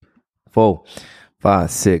4,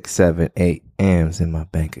 5, 6, 7, 8 M's in my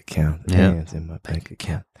bank account. Yeah. M's in my bank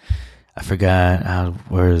account. I forgot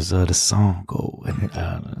where's the song go.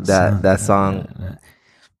 That song,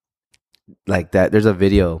 like that. There's a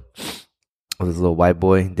video of this little white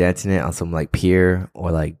boy dancing it on some like pier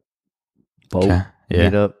or like boat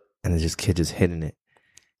meetup, and there's just kid just hitting it.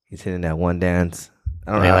 He's hitting that one dance.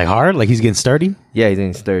 I don't know, like hard, like he's getting sturdy. Yeah, he's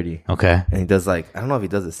getting sturdy. Okay, and he does like I don't know if he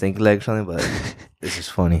does a sink leg or something, but it's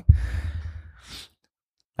just funny.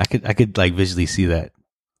 I could like visually see that.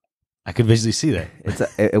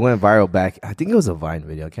 It went viral back. I think it was a Vine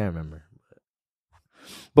video. I can't remember.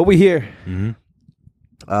 But we here.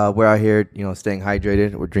 Mm-hmm. We're out here, staying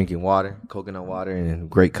hydrated. We're drinking water, coconut water in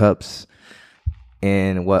great cups.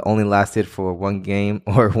 And what only lasted for one game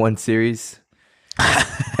or one series.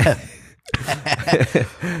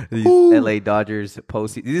 These LA Dodgers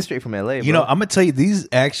postseason. These are straight from LA, bro. I'm going to tell you, these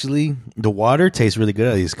actually, the water tastes really good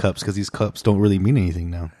out of these cups because these cups don't really mean anything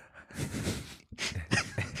now.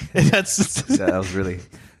 That was really,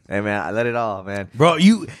 hey man, I let it all, man. Bro,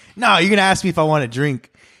 you're gonna ask me if I want a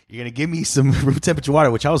drink. You're gonna give me some room temperature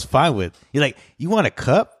water, which I was fine with. You're like, you want a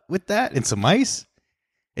cup with that and some ice,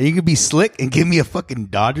 and you could be slick and give me a fucking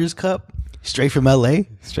Dodgers cup straight from LA,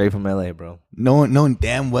 bro. Knowing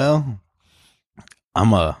damn well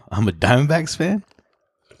I'm a Diamondbacks fan.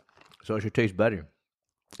 So it should taste better.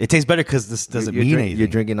 It tastes better because this doesn't mean anything. You're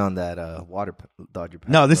drinking on that water Dodger pack.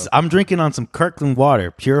 No, I'm drinking on some Kirkland water,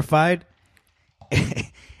 purified,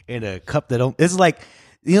 in a cup that don't. It's like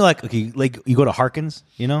okay, like you go to Harkins,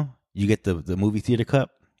 you get the movie theater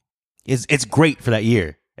cup. It's great for that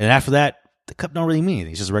year, and after that, the cup don't really mean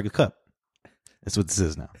anything. It's just a regular cup. That's what this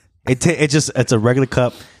is now. It's a regular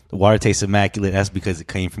cup. The water tastes immaculate. That's because it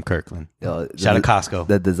came from Kirkland. Shout out Costco.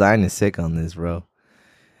 The design is sick on this, bro.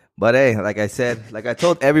 But hey, like I said, like I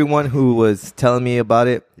told everyone who was telling me about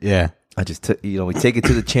it, yeah, I just took, we take it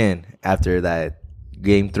to the chin after that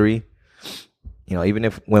game 3. Even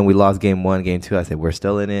if when we lost game 1, game 2, I said we're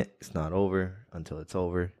still in it. It's not over until it's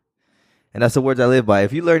over, and that's the words I live by.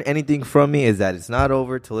 If you learn anything from me, is that it's not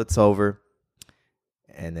over till it's over,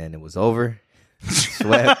 and then it was over.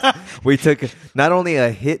 Swept. We took not only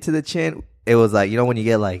a hit to the chin, it was like when you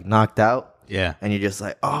get like knocked out. Yeah. And you're just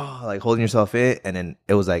like, like holding yourself in. And then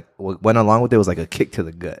it was like, what went along with it was like a kick to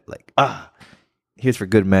the gut. Like, here's for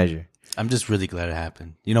good measure. I'm just really glad it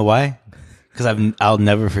happened. You know why? Because I'll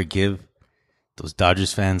never forgive those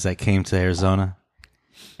Dodgers fans that came to Arizona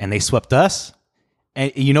and they swept us.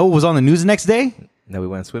 And you know what was on the news the next day? That we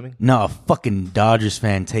went swimming? No, a fucking Dodgers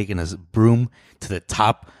fan taking a broom to the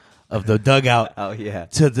top of the dugout. Oh, yeah.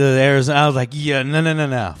 To the Arizona. I was like, yeah,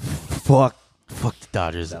 no. Fuck the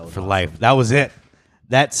Dodgers for awesome. Life. That was it.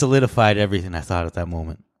 That solidified everything I thought at that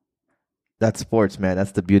moment. That's sports, man.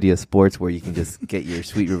 That's the beauty of sports, where you can just get your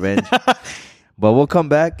sweet revenge. But we'll come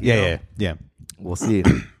back. Yeah. We'll see.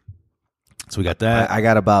 So we got that. I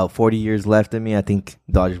got about 40 years left in me. I think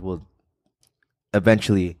Dodgers will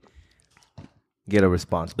eventually get a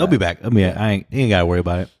response. They'll be back. I mean, I ain't got to worry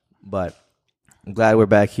about it. But I'm glad we're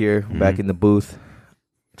back here. We're back in the booth.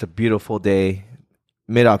 It's a beautiful day.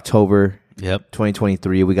 Mid-October. Yep.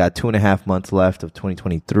 2023. We got 2.5 months left of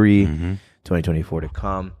 2023. 2024 to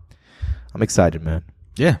come. I'm excited, man.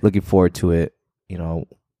 Yeah. Looking forward to it. In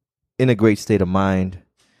a great state of mind,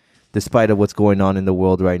 despite of what's going on in the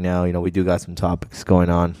world right now. We do got some topics going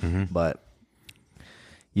on, but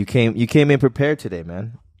you came in prepared today,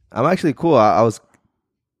 man. I'm actually cool. I was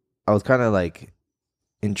kind of like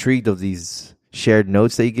intrigued of these shared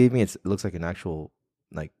notes that you gave me. It looks like an actual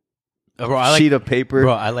sheet of paper,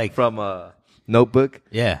 bro, I like from a notebook.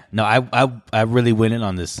 Yeah, no, I really went in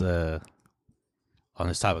on this topic.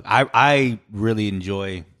 I really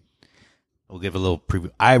enjoy. We'll give a little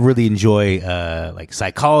preview. I really enjoy like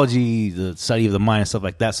psychology, the study of the mind, and stuff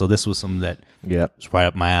like that. So this was something that was right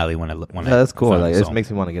up my alley when I that's cool. Like this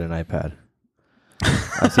makes me want to get an iPad.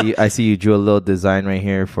 I see you drew a little design right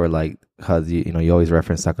here for like. Because you always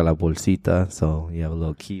reference saca la bolsita, so you have a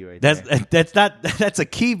little key right there. That's a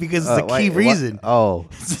key because it's a key reason. What? Oh,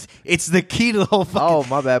 it's the key to the whole fucking. Oh,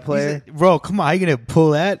 my bad, player. Bro, come on, how you gonna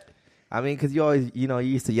pull that? I mean, because you always, you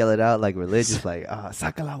used to yell it out like religious, like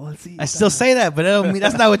saca la bolsita. I still say that, but I don't mean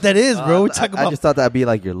that's not what that is, bro. We're talking about. I just thought that'd be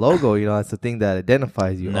like your logo. That's the thing that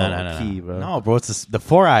identifies you. No, key, bro. No, bro, it's the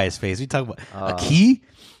 4 eyes face. We talk about a key.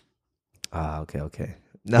 Okay.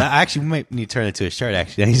 No. Actually, we might need to turn it to a shirt,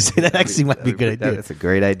 actually. I need to say that actually might be a good idea. That's a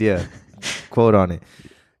great idea. Quote on it.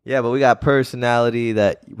 Yeah, but we got personality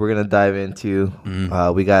that we're going to dive into.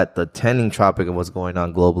 We got the trending topic of what's going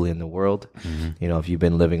on globally in the world. If you've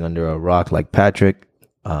been living under a rock like Patrick,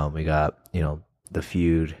 we got, the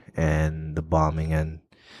feud and the bombing and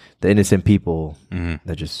the innocent people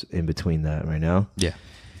that just in between that right now. Yeah.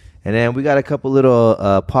 And then we got a couple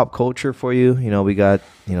little pop culture for you. We got,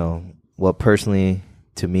 what personally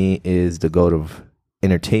to me is the goat of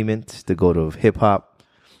entertainment, the goat of hip hop.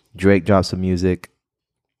 Drake dropped some music.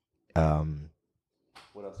 What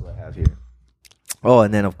else do I have here? Oh,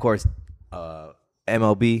 and then of course,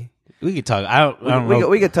 MLB. We could talk. I don't know.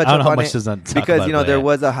 We could touch I don't up know how on much it there's on talk because about, there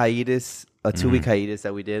was a hiatus, a 2-week hiatus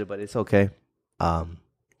that we did, but it's okay.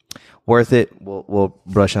 Worth it. We'll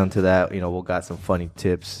brush onto that. We'll got some funny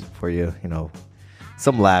tips for you.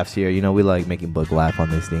 Some laughs here. We like making Book laugh on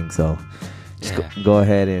this thing, so just go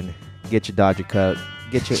ahead and get your Dodger cup,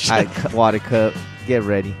 get your water cup, get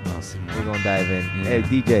ready. We're gonna dive in. Hey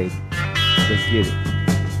DJ, let's get it.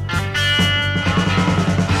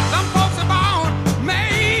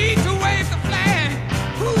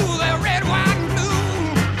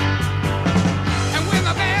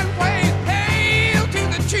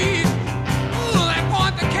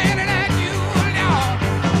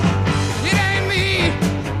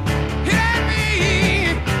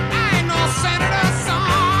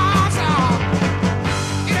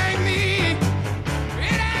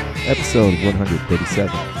 Episode 137,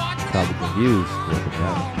 Topic and Views. Welcome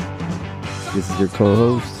back. This is your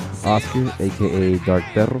co-host, Oscar, a.k.a. Dark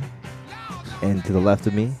Perro. And to the left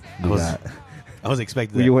of me, I was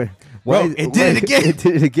expecting that. It did it again. It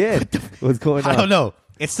did it again. What's going on? I don't know.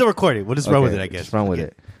 It's still recording. We'll just run with it, I guess. Just run with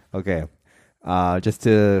it. Okay. Just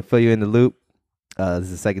to fill you in the loop, this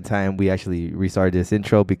is the second time we actually restarted this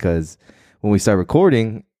intro because when we start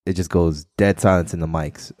recording, it just goes dead silence in the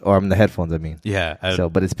mics or in the headphones. I mean, yeah.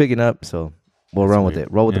 But it's picking up, so we'll run with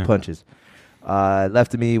it. Roll with the punches.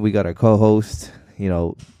 Left of me, we got our co-host.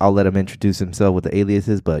 I'll let him introduce himself with the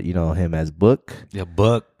aliases, but him as Book. Yeah,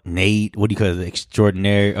 Book, Nate. What do you call it?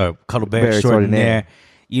 Extraordinary or Cuddlebear Extraordinaire.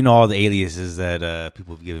 All the aliases that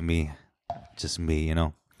people have given me. Just me.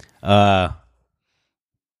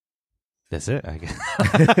 That's it, I guess.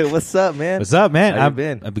 What's up, man? What's up, man? How you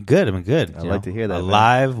been? I've been good. I like to hear that.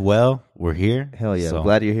 Alive, man. Well, we're here. Hell yeah. I'm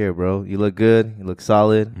glad you're here, bro. You look good. You look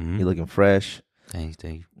solid. Mm-hmm. You're looking fresh. Thank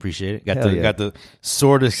you. Appreciate it. Got the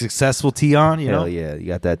sort of successful tee on, Hell yeah. You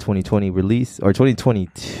got that 2020 release or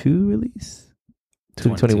 2022 release?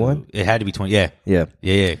 2021? It had to be 20. Yeah.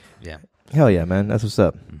 Hell yeah, man. That's what's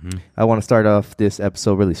up. Mm-hmm. I want to start off this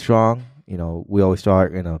episode really strong. We always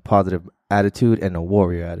start in a positive attitude and a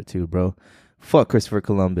warrior attitude, bro. Fuck Christopher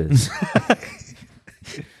Columbus.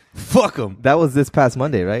 Fuck him. That was this past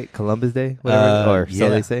Monday, right? Columbus Day? Whatever. So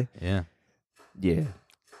they say? Yeah. Yeah.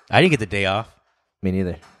 I didn't get the day off. Me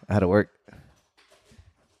neither. I had to work.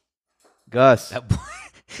 Gus,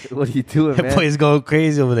 what are you doing, man? That boy is going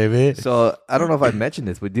crazy over there, man. So, I don't know if I mentioned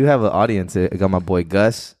this. We do have an audience. I got my boy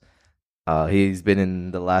Gus. He's been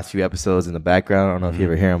in the last few episodes in the background. I don't know if you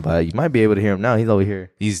ever hear him, but you might be able to hear him now. He's over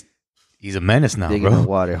here. He's a menace now, digging bro.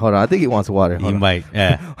 Water. Hold on. I think he wants water. He might,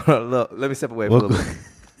 yeah. Look, let me step away for a little bit.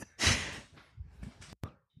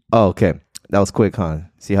 Oh, okay. That was quick, huh?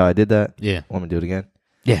 See how I did that? Yeah. Want me to do it again?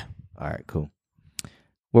 Yeah. All right, cool.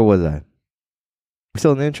 Where was I? We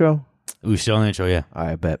still in the intro? We still in the intro, yeah. All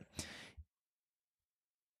right, bet.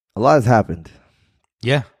 A lot has happened.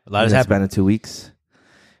 Yeah, a lot has happened. In the span of 2 weeks.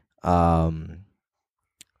 One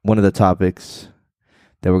of the topics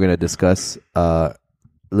that we're going to discuss a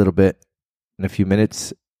little bit in a few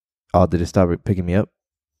minutes. Oh, did it stop picking me up?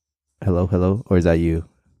 Hello? Or is that you?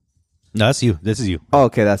 No, that's you. This is you. Oh,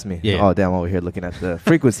 okay, that's me. Yeah. Oh, damn, I'm over here looking at the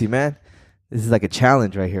frequency, man. This is like a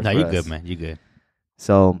challenge right here. No, for you're us. good, man. You're good.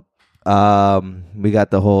 So, we got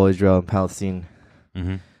the whole Israel and Palestine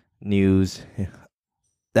news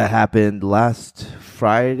that happened last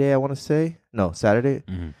Friday, I want to say. No, Saturday.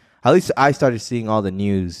 At least I started seeing all the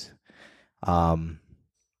news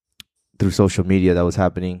through social media that was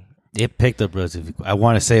happening. It picked up, bro. I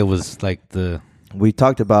want to say it was like We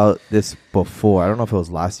talked about this before. I don't know if it was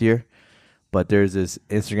last year, but there's this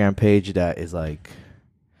Instagram page that is like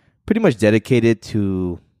pretty much dedicated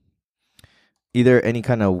to either any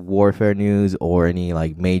kind of warfare news or any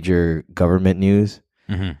like major government news.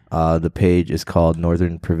 The page is called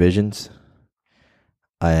Northern Provisions,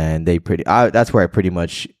 and that's where I pretty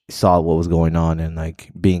much saw what was going on and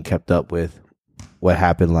like being kept up with what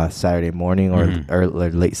happened last Saturday morning or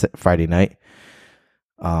late Friday night.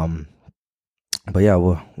 But yeah,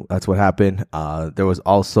 well, that's what happened. There was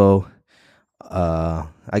also,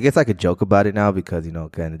 I guess I could joke about it now because,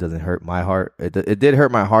 again, it doesn't hurt my heart. It did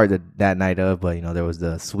hurt my heart that night of, but, there was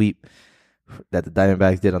the sweep that the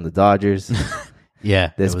Diamondbacks did on the Dodgers.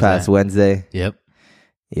 Yeah. This past Wednesday. Yep.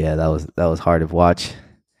 Yeah, that was hard to watch.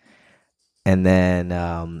 And then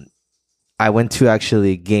I went to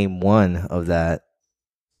actually game one of that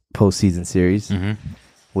postseason series,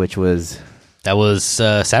 which was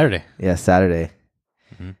Saturday. Yeah, Saturday.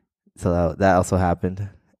 So that also happened.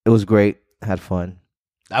 It was great. Had fun.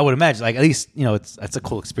 I would imagine, like, at least, you know, that's a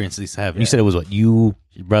cool experience at least to have. And you said it was what, you,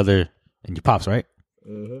 your brother, and your pops, right?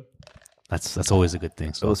 That's always a good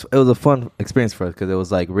thing. So it was a fun experience for us because it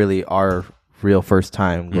was like really our real first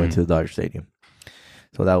time going to the Dodger Stadium.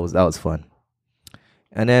 So that was fun.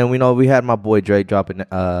 And then we had my boy Drake dropping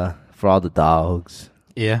For All the Dogs.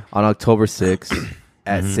 Yeah. On October 6th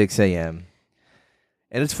at 6 a.m.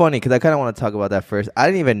 And it's funny because I kind of want to talk about that first. I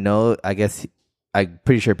didn't even know. I guess I'm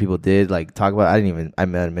pretty sure people did like talk about it. I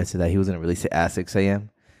missed it that he was going to release it at 6 a.m.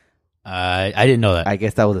 I didn't know that. I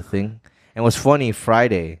guess that was a thing. And what's funny,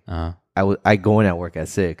 Friday, I go in at work at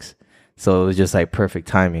 6. So it was just like perfect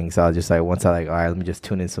timing. So I was just like, once I like, all right, let me just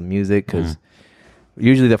tune in some music because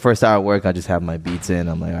usually the first hour of work, I just have my beats in.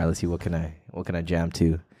 I'm like, all right, let's see what can I jam to.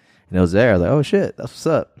 And it was there. I was like, oh shit, that's what's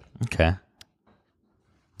up. Okay.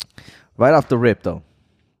 Right off the rip though.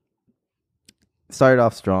 Started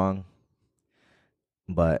off strong,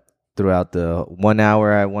 but throughout the 1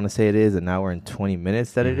 hour, I want to say it is, an hour and 20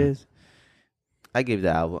 minutes that it is, I gave the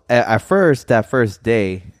album. At first, that first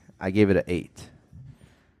day, I gave it an 8.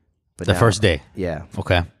 But the first day? Yeah.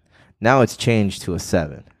 Okay. Now it's changed to a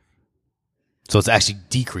 7. So it's actually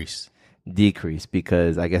decreased? Decreased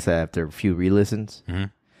because I guess after a few re-listens.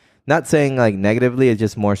 Not saying like negatively, it's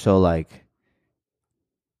just more so like,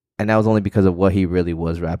 and that was only because of what he really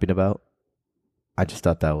was rapping about. I just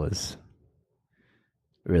thought that was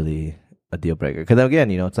really a deal breaker. Because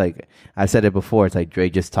again, it's like I said it before. It's like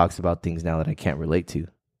Drake just talks about things now that I can't relate to.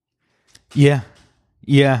 Yeah,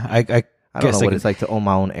 I don't know what it's like to own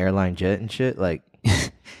my own airline jet and shit. Like,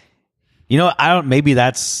 I don't. Maybe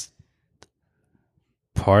that's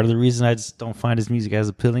part of the reason I just don't find his music as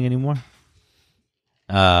appealing anymore.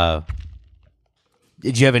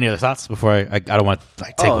 Did you have any other thoughts before I don't want to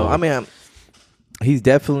take over? I mean, he's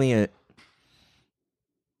definitely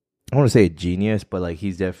I want to say a genius, but like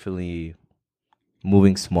he's definitely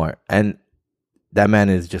moving smart. And that man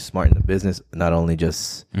is just smart in the business, not only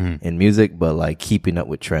just in music, but like keeping up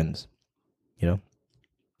with trends. You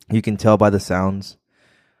can tell by the sounds.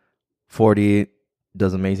 40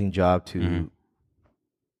 does an amazing job to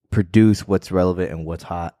produce what's relevant and what's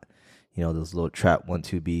hot. Those little trap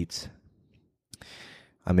 1-2 beats.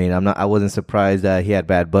 I mean, I wasn't surprised that he had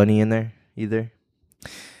Bad Bunny in there either.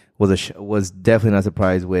 Was definitely not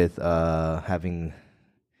surprised with having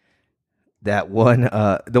that one.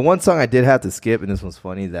 The one song I did have to skip, and this one's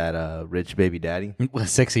funny, that Rich Baby Daddy.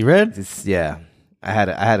 Sexy Red? Yeah. I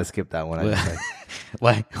had to skip that one. I just,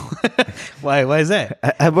 Why? Why is that?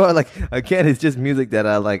 But like again, it's just music that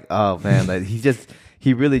I like. Oh man, like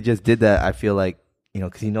he really just did that. I feel like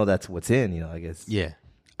because that's what's in. I guess. Yeah,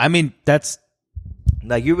 I mean that's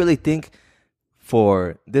like you really think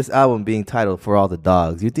for this album being titled "For All the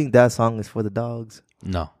Dogs," you think that song is for the dogs?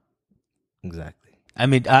 No, exactly. I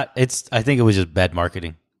mean, I think it was just bad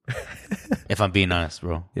marketing. If I'm being honest,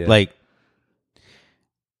 bro. Yeah. Like,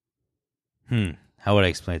 how would I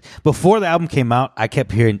explain it? Before the album came out, I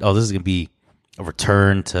kept hearing, "Oh, this is gonna be a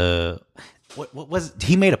return to what was?"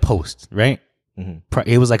 He made a post, right?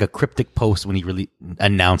 It was like a cryptic post when he really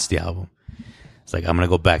announced the album. It's like, I'm gonna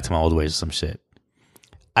go back to my old ways or some shit.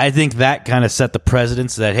 I think that kind of set the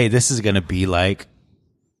precedence that, hey, this is gonna be like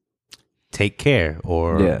Take Care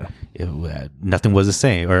or Nothing Was the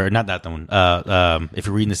Same, or not that one. If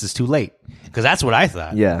you're reading this, it's too late, because that's what I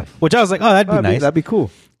thought. Yeah, which I was like, oh, that'd be nice. That'd be cool.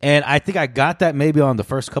 And I think I got that maybe on the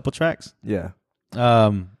first couple tracks. Yeah.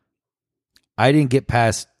 I didn't get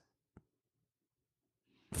past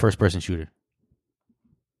First Person Shooter.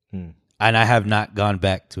 And I have not gone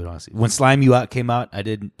back to it, honestly. When Slime You Out came out, I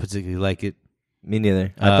didn't particularly like it. Me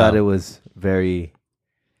neither. I thought it was very...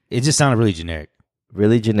 It just sounded really generic.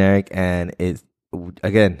 Really generic, and it's...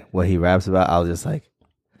 Again, what he raps about, I was just like...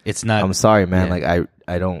 It's not... I'm sorry, man. Yeah. Like,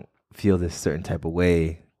 I don't feel this certain type of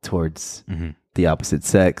way towards the opposite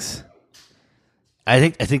sex. I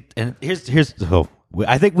think... And here's the whole...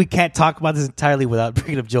 I think we can't talk about this entirely without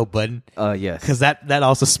bringing up Joe Budden. Yes. Because that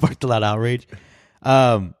also sparked a lot of outrage.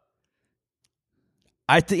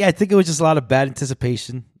 I think it was just a lot of bad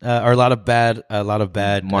anticipation, or a lot of bad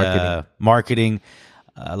marketing,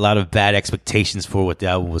 a lot of bad expectations for what the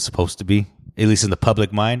album was supposed to be, at least in the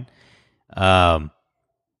public mind. And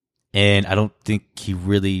I don't think he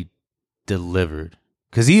really delivered.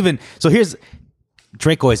 Because here's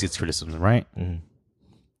Drake always gets criticism, right?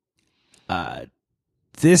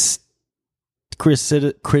 This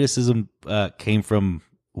criticism came from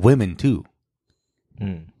women too.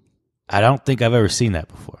 I don't think I've ever seen that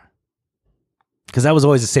before. because that was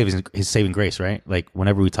always his saving grace, right? Like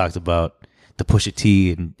whenever we talked about the Pusha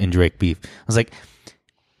T and Drake beef, I was like,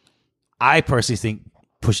 I personally think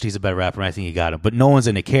Pusha T's a better rapper, and I think he got him. But no one's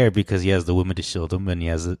gonna care because he has the women to shield him, and he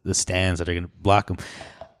has the stands that are gonna block him.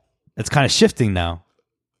 It's kind of shifting now,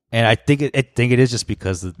 and I think it is just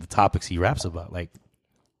because of the topics he raps about. Like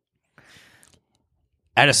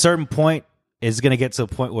at a certain point, it's gonna get to a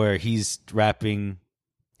point where he's rapping.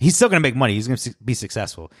 He's still gonna make money. He's gonna be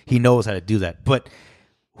successful. He knows how to do that. But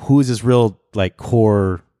who is this real like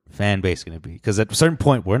core fan base gonna be? Because at a certain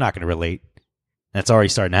point, we're not gonna relate. That's already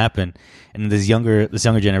starting to happen. And this younger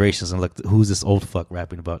generation is gonna look. Who's this old fuck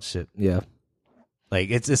rapping about shit? Yeah. Like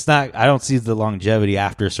it's not. I don't see the longevity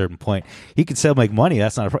after a certain point. He could still make money.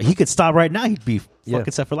 That's not a problem. He could stop right now. He'd be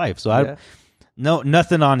fucking set for life. So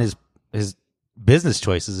nothing on his business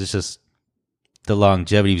choices. It's just the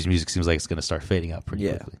longevity of his music seems like it's going to start fading out pretty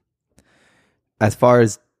quickly. As far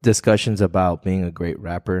as discussions about being a great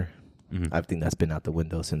rapper, I think that's been out the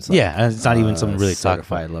window since. Like, it's not even something really talk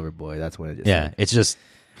Certified Lover Boy. That's when it just. Yeah, it's just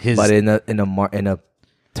his. But in a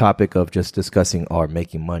topic of just discussing or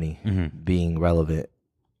making money, being relevant,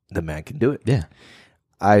 the man can do it. Yeah,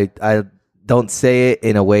 I don't say it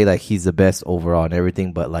in a way like he's the best overall and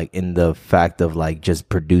everything, but like in the fact of like just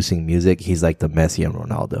producing music, he's like the Messi and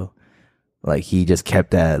Ronaldo. Like he just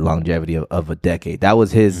kept that longevity of a decade. That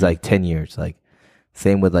was his like 10 years. Like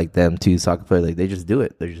same with like them two soccer players. Like they just do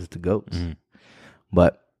it. They're just the GOATs.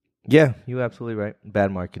 But yeah, you're absolutely right.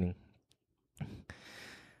 Bad marketing.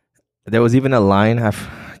 There was even a line, I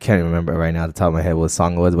can't even remember right now at the top of my head what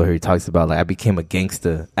song it was, where he talks about like I became a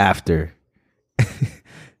gangster after a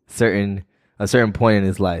certain point in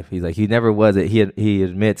his life. He's like he never was it. He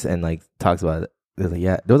admits and like talks about it. There's like,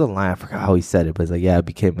 there was a line, I forgot how he said it, but it's like, I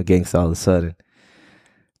became a gangster all of a sudden.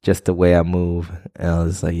 Just the way I move. And I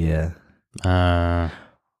was like, all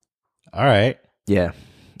right. Yeah.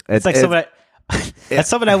 It's like something that's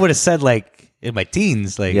something I would have said like in my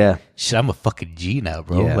teens. Like, shit, I'm a fucking G now,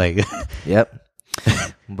 bro. Yeah. Like, yep.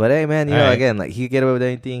 But hey, man, you know, again, like he could get away with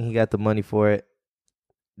anything. He got the money for it.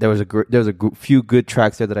 There was a few good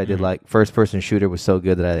tracks there that I did like. First Person Shooter was so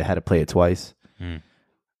good that I had to play it twice.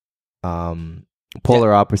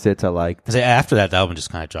 Polar Opposites I liked. After that, the album just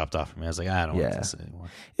kind of dropped off for me. I was like, I don't want this anymore.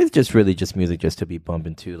 It's just really just music just to be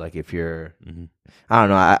bumping to. Like if you're, I don't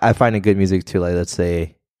know, I find it good music too. Like let's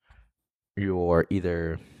say you're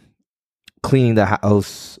either cleaning the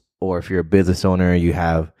house or if you're a business owner, you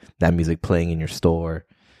have that music playing in your store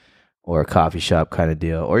or a coffee shop kind of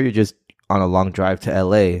deal. Or you're just on a long drive to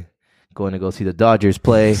LA going to go see the Dodgers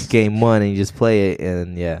play game 1 and you just play it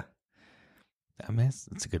and I mean,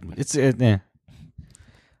 it's a good movie. It's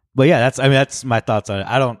But yeah, that's my thoughts on it.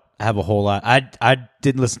 I don't have a whole lot. I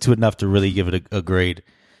didn't listen to it enough to really give it a grade,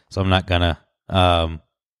 so I'm not gonna. But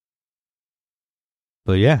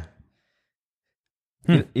yeah,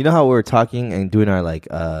 you know how we were talking and doing our like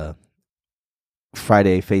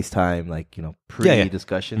Friday FaceTime like pre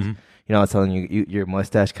discussions. You know, I was telling you your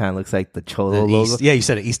mustache kind of looks like the Cholo logo. Yeah, you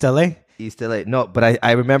said it, East LA. East LA. No, but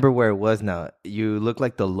I remember where it was now. You look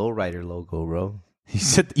like the Lowrider logo, bro. You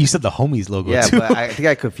said the homies logo. Yeah, too. but I think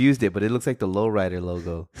I confused it. But it looks like the Lowrider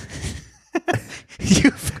logo.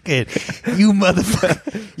 You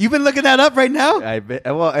motherfucker! You've been looking that up right now.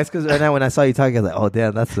 Well, it's because right now when I saw you talking, I was like, oh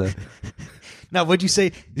damn, that's a. Now, what'd you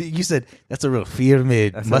say? You said that's a real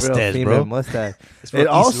firme mustache, bro. Mustache. It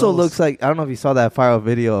also looks like, I don't know if you saw that viral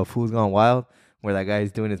video of Who's Gone Wild, where that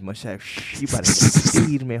guy's doing his mustache. You about to get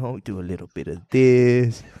speed, man. Home, do a little bit of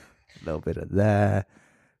this, a little bit of that.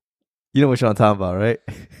 You know what I'm talking about, right?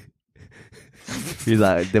 He's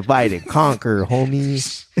like, divide and conquer,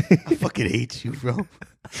 homie. I fucking hate you, bro.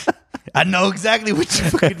 I know exactly what you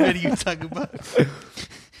fucking video you're talking about.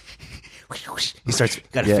 He starts,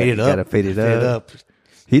 gotta fade it up. Gotta fade it up.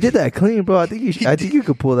 He did that clean, bro. I think you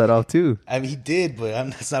could pull that off too. I mean, he did, but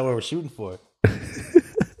that's not what we're shooting for. What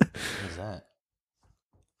is that?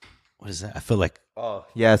 What is that? I feel like. Oh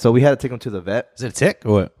yeah, so we had to take him to the vet. Is it a tick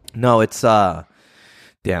or what? No, it's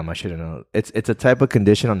damn, I should have known. It's a type of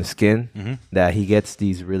condition on the skin that he gets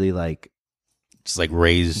these really like. Just like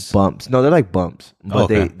raised bumps. No, they're like bumps, but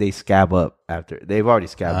they scab up after. They've already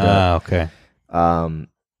scabbed up. Ah, okay.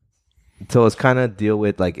 So it's kind of deal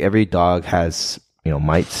with like every dog has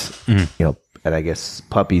mites, and I guess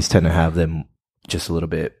puppies tend to have them just a little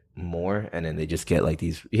bit more, and then they just get like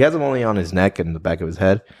these. He has them only on his neck and the back of his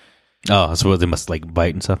head. Oh, so they must like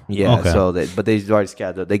bite and stuff. Yeah. Okay. So but they've already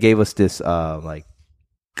scabbed up. They gave us this like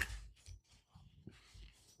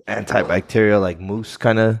antibacterial like mousse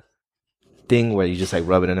kind of thing where you just like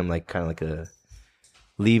rub it in them like kind of like a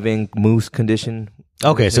leave-in mousse condition.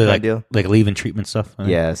 Okay, so like deal. like leave-in treatment stuff.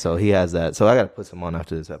 Yeah, so he has that. So I got to put some on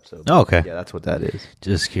after this episode. Oh, okay. Yeah, that's what that is.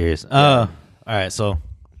 Just curious. All right. So,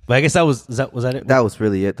 but I guess was that it? That was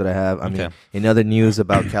really it that I have. I Okay. mean, in other news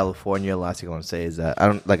about California, last thing I want to say is that I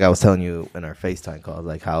don't like I was telling you in our FaceTime call,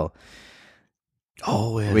 like how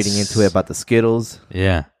reading into it about the Skittles.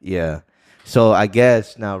 Yeah. Yeah. So I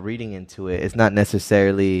guess now reading into it, it's not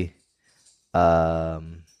necessarily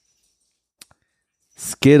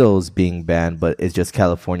Skittles being banned, but it's just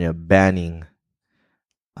California banning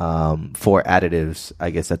 4 additives, I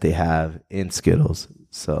guess, that they have in Skittles.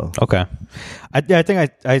 So Okay. I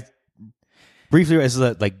think I briefly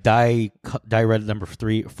read like dye red number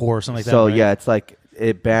 3, 4, or something like that. So right? yeah, it's like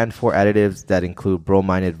it banned 4 additives that include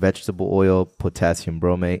brominated vegetable oil, potassium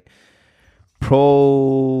bromate,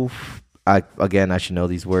 I should know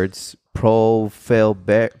these words.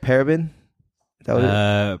 Propylparaben. Is that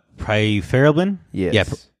what Pyphyllin? Yes. Yeah.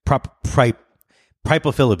 Pyphyllin.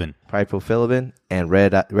 Pyphyllin and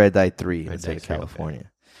red dye 3 in the state of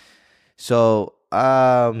California. So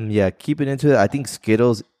keep it into it. I think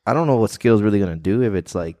Skittles. I don't know what Skittles really gonna do if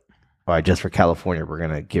it's like, all right, just for California, we're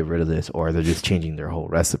gonna get rid of this, or they're just changing their whole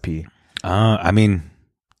recipe. I mean,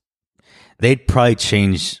 they'd probably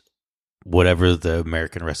change whatever the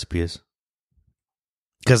American recipe is,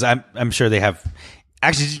 because I'm sure they have.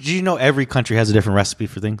 Actually, did you know every country has a different recipe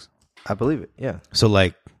for things? I believe it. Yeah. So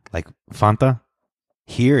like Fanta,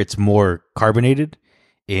 here it's more carbonated.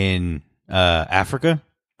 In Africa,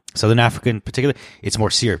 Southern Africa in particular, it's more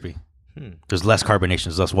syrupy. There's less carbonation,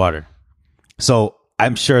 there's less water. So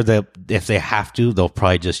I'm sure that if they have to, they'll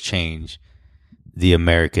probably just change the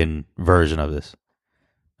American version of this.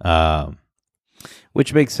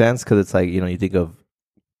 Which makes sense because it's like, you think of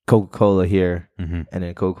Coca-Cola here and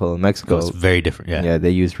then Coca-Cola in Mexico. It's very different. Yeah. They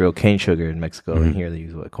use real cane sugar in Mexico, and here they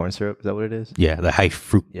use what, corn syrup? Is that what it is? Yeah, the high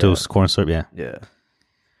fructose corn syrup. Yeah. Yeah.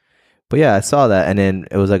 But yeah, I saw that, and then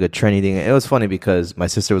it was like a trendy thing. It was funny because my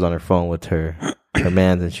sister was on her phone with her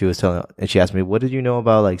mans, and she asked me, "What did you know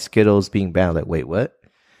about like Skittles being banned?" I'm like, wait, what?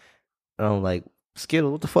 And I'm like,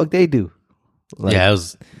 Skittles, what the fuck they do? Like, yeah,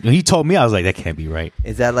 when he told me, I was like, that can't be right.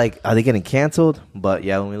 Is that like, are they getting canceled? But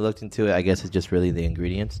yeah, when we looked into it, I guess it's just really the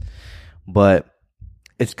ingredients. But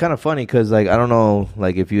it's kind of funny because like, I don't know,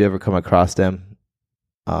 like if you ever come across them,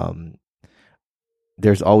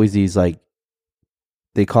 there's always these like,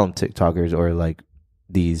 they call them TikTokers, or like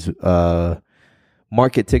these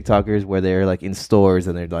market TikTokers where they're like in stores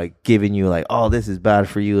and they're like giving you like, oh, this is bad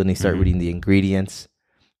for you, and they start reading the ingredients.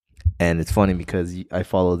 And it's funny because I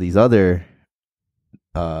follow these other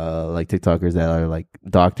like TikTokers that are like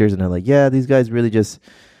doctors, and they're like, yeah, these guys really just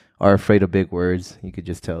are afraid of big words. You could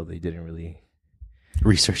just tell they didn't really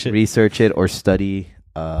research it or study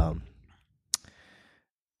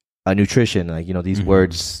nutrition. Like, these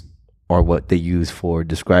words are what they use for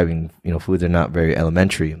describing, foods are not very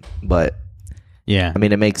elementary. But yeah, I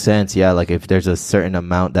mean, it makes sense. Yeah, like if there's a certain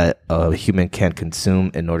amount that a human can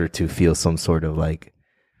consume in order to feel some sort of like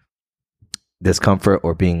discomfort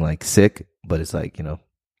or being like sick, but it's like,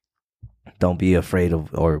 don't be afraid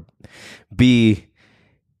of or be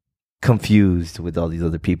confused with all these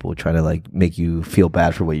other people trying to like make you feel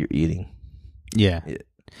bad for what you're eating. Yeah.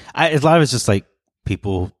 A lot of it's just like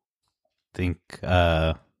people think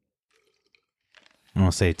I don't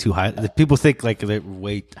want to say too high. People think like they're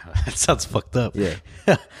way. That sounds fucked up. Yeah.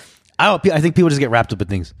 I think people just get wrapped up in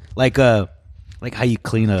things like how you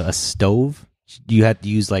clean a stove. You have to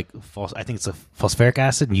use like I think it's a phosphoric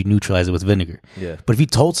acid, and you neutralize it with vinegar. Yeah. But if you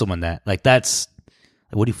told someone that, like, that's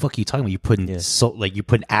like, what the fuck are you talking about? You putting you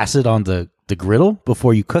putting acid on the griddle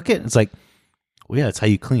before you cook it. It's like, well, yeah, that's how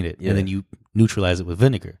you clean it, and then you neutralize it with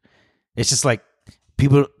vinegar. It's just like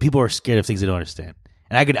people are scared of things they don't understand,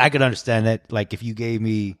 and I could understand that. Like if you gave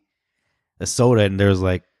me a soda and there was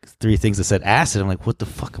like 3 things that said acid, I'm like, what the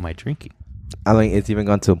fuck am I drinking? I mean, it's even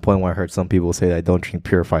gone to a point where I heard some people say that I don't drink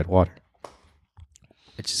purified water.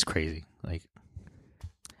 It's just crazy. Like,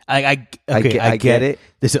 I get it.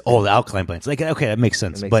 They said, "Oh, the alkaline blends." Like, okay, that makes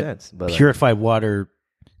sense. But purified water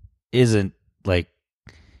isn't like,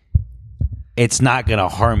 it's not gonna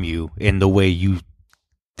harm you in the way you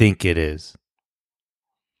think it is.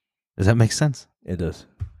 Does that make sense? It does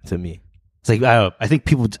to me. It's like I think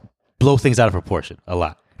people blow things out of proportion a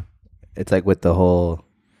lot. It's like with the whole.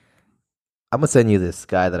 I'm gonna send you this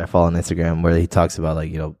guy that I follow on Instagram where he talks about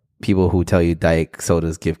like people who tell you diet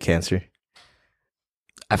sodas give cancer.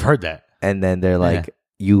 I've heard that. And then they're like,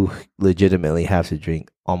 you legitimately have to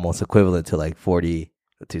drink almost equivalent to like 40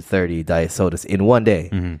 to 30 diet sodas in one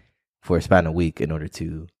day for a span of a week in order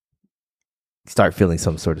to start feeling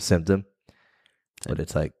some sort of symptom. But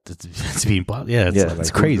it's like, it's being,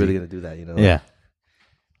 it's crazy. Who's really going to do that, Yeah.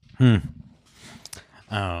 I don't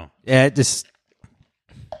know. Yeah, it just.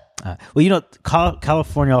 Well, you know,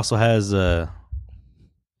 California also has.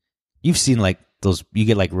 You've seen like those. You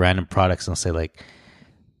get like random products and they'll say like,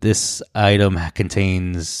 this item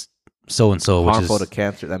contains so and so, which harmful is to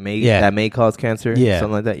cancer. That may cause cancer. Yeah,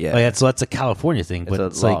 something like that. Yeah. Oh, yeah. So that's a California thing, but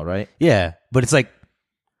it's it's a law, like, right? Yeah, but it's like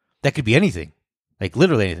that could be anything, like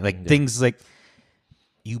literally anything. Like things like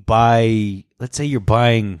you buy. Let's say you're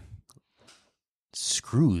buying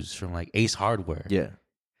screws from like Ace Hardware. Yeah.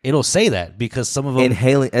 It'll say that because some of them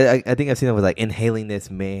inhaling. I think I've seen it with like inhaling this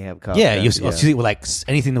may have caused. Yeah, you'll see it with like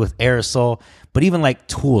anything with aerosol, but even like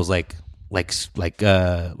tools like nuts,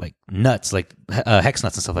 like hex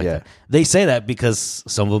nuts and stuff like that. They say that because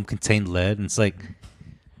some of them contain lead, and it's like,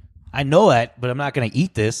 I know that, but I'm not going to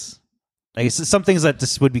eat this. Like it's some things that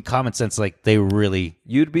just would be common sense. Like they really,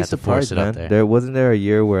 you'd be surprised, man. Wasn't there a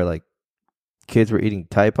year where like kids were eating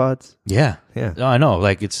Tide Pods? Yeah. Yeah. No, I know.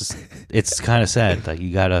 Like it's just, it's kind of sad. Like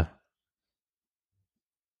you gotta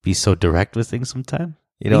be so direct with things sometimes.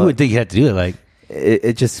 You would think you had to do it. Like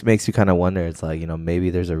it just makes you kind of wonder. It's like,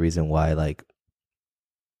 maybe there's a reason why like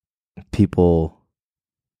people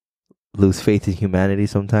lose faith in humanity.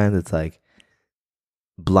 Sometimes it's like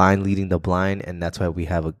blind leading the blind, and that's why we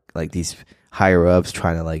have like these higher ups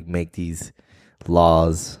trying to like make these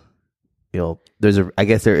laws. I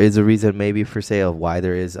guess there is a reason maybe for say of why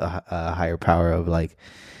there is a higher power of like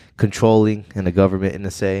controlling and the government in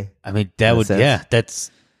a say. I mean, that would, yeah, that's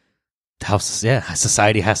how,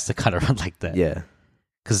 society has to kind of run like that. Yeah.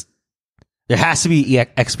 Because there has to be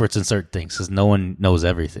experts in certain things because no one knows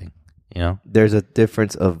everything, There's a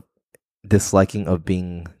difference of disliking of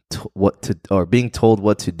being being told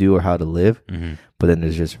what to do or how to live. Mm-hmm. But then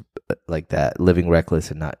there's just like that living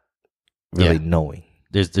reckless and not really knowing.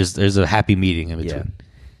 There's a happy medium in between. Yeah.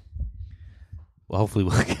 Well, hopefully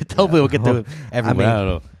we'll get to everyone. I don't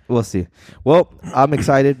know. We'll see. Well, I'm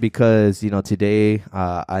excited because today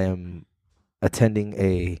I am attending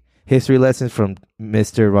a history lesson from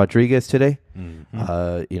Mr. Rodriguez today.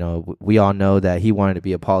 Mm-hmm. We all know that he wanted to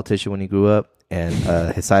be a politician when he grew up, and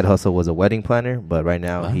his side hustle was a wedding planner. But right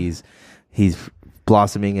now he's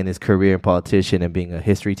blossoming in his career in politician and being a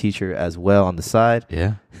history teacher as well on the side.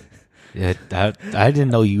 Yeah. Yeah, I didn't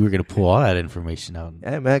know you were gonna pull all that information out.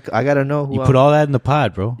 Yeah, man, I gotta know who you put all that in the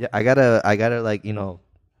pod, bro. Yeah, I gotta like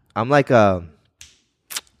I'm like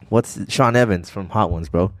what's Sean Evans from Hot Ones,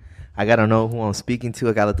 bro. I gotta know who I'm speaking to.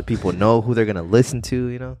 I gotta let the people know who they're gonna listen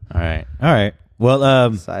to. All right.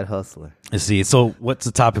 Well, side hustler. Let's see. So, what's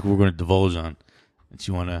the topic we're gonna divulge on? That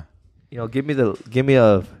you wanna? Give me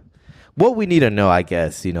a what we need to know. I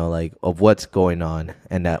guess like of what's going on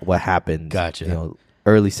and that what happened. Gotcha.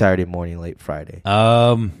 Early Saturday morning, late Friday.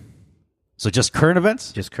 So just current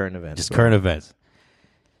events? Just current events. Just current events.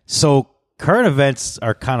 So current events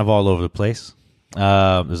are kind of all over the place.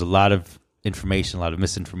 There's a lot of information, a lot of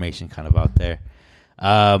misinformation kind of out there.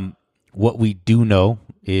 What we do know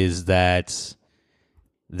is that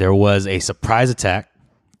there was a surprise attack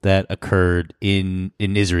that occurred in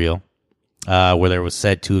Israel, where there was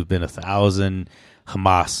said to have been 1,000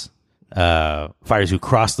 Hamas fighters who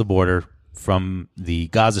crossed the border from the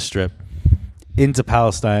Gaza Strip into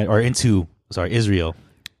Palestine or into Israel,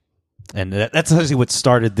 and that's essentially what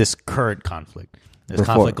started this current conflict. This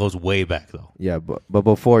conflict goes way back, though. Yeah, but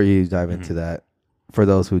before you dive into that, for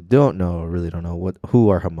those who don't know or really don't know, who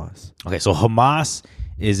are Hamas? Okay, so Hamas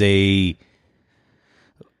is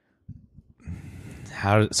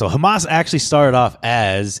Hamas actually started off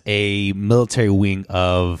as a military wing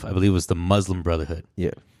of, I believe it was the Muslim Brotherhood.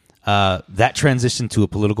 Yeah, that transitioned to a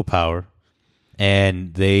political power.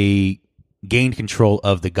 And they gained control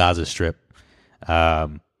of the Gaza Strip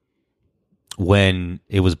when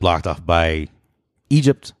it was blocked off by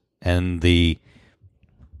Egypt, and the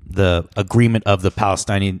agreement of the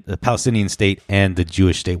Palestinian state and the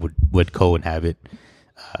Jewish state would co-inhabit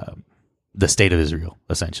the state of Israel,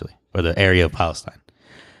 essentially, or the area of Palestine.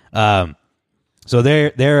 So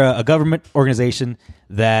they're a government organization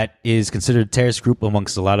that is considered a terrorist group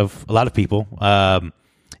amongst a lot of people.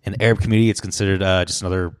 In the Arab community, it's considered just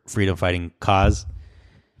another freedom fighting cause.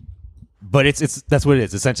 But that's what it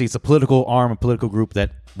is. Essentially, it's a political arm, a political group that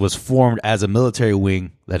was formed as a military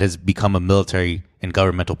wing that has become a military and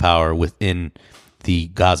governmental power within the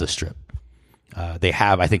Gaza Strip. They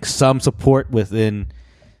have, I think, some support within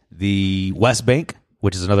the West Bank,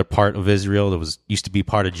 which is another part of Israel that used to be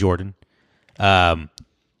part of Jordan. And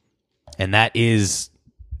that is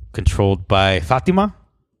controlled by Fatima,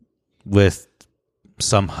 with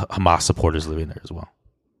some Hamas supporters living there as well.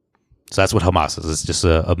 So that's what Hamas is. It's just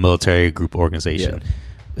a military group organization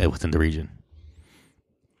within the region.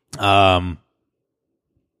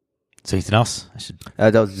 So anything else? I should.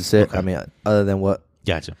 That was just it. Okay. I mean, other than what,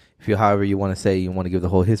 Gotcha. if you, however you want to say, you want to give the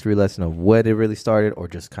whole history lesson of when it really started, or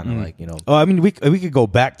just kind of like, you know. Oh, I mean, we could go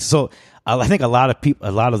back. So I think a lot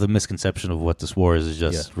of the misconception of what this war is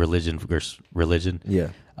just religion versus religion. Yeah.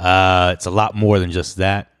 It's a lot more than just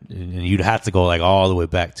that, and you'd have to go like all the way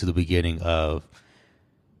back to the beginning of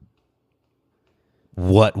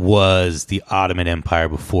what was the Ottoman Empire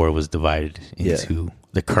before it was divided into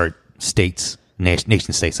the current states,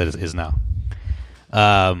 nation states that it is now.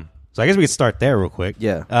 So I guess we could start there real quick.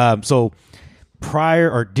 Yeah. So prior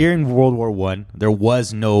or during World War I, there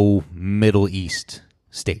was no Middle East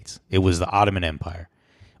states. It was the Ottoman Empire.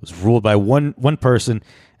 It was ruled by one person,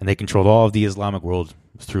 and they controlled all of the Islamic world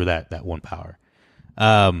through that one power.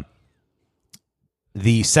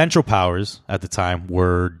 The Central Powers at the time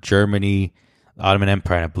were Germany, the Ottoman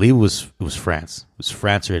Empire, and I believe it was France. It was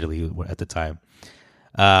France or Italy at the time.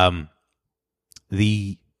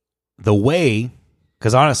 The way,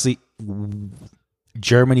 because honestly,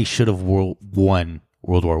 Germany should have won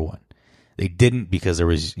World War I. They didn't, because there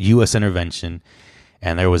was U.S. intervention,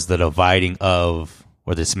 and there was the dividing of,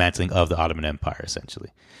 or the dismantling of the Ottoman Empire,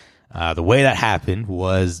 essentially. The way that happened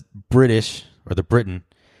was Britain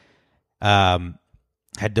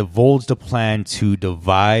had divulged a plan to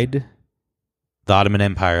divide the Ottoman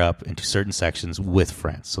Empire up into certain sections with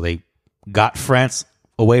France. So they got France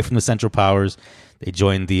away from the Central Powers. They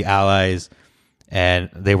joined the Allies, and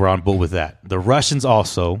they were on board with that. The Russians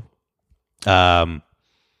also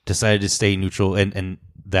decided to stay neutral, and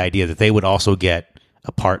the idea that they would also get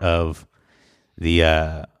a part of the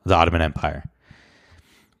Ottoman Empire.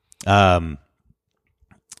 And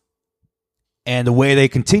the way they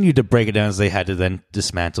continued to break it down is they had to then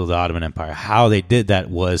dismantle the Ottoman Empire. How they did that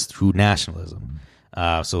was through nationalism.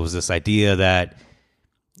 So it was this idea that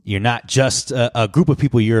you're not just a group of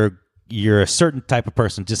people, you're a certain type of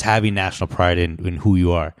person, just having national pride in who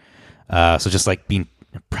you are. So just like being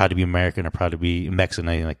proud to be American or proud to be Mexican,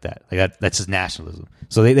 anything like that. That's just nationalism.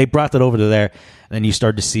 So they brought that over to there, and then you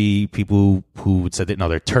start to see people who would say that no,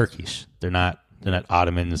 they're Turkish. They're not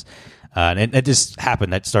Ottomans. And it just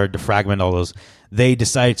happened. That started to fragment all those. They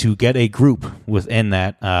decided to get a group within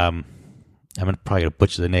that. I'm probably going to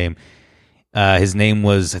butcher the name. His name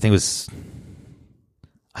was, I think it was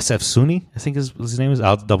Asef Sunni, I think his name is.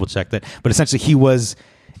 I'll double check that. But essentially, he was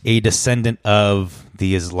a descendant of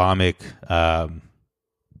the Islamic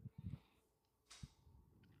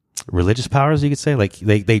religious powers, you could say. Like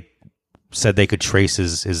they said they could trace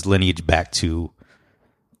his lineage back to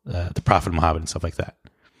the Prophet Muhammad and stuff like that.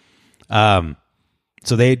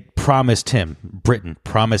 So they promised him, Britain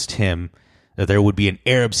promised him, that there would be an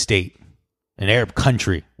Arab state, an Arab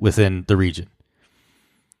country within the region.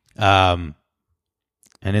 And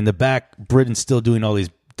in the back, Britain's still doing all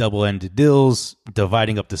these double-ended deals,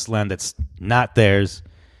 dividing up this land that's not theirs.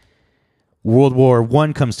 World War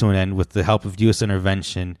I comes to an end with the help of U.S.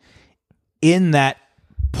 intervention. In that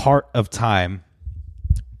part of time,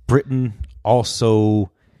 Britain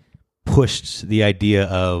also pushed the idea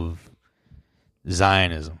of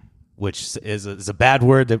Zionism, which is a bad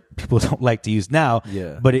word that people don't like to use now,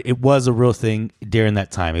 but it was a real thing during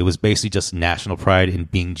that time. It was basically just national pride in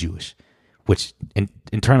being Jewish, which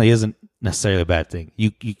internally isn't necessarily a bad thing. You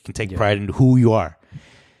can take pride in who you are.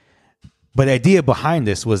 But the idea behind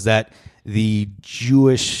this was that the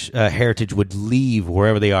Jewish heritage would leave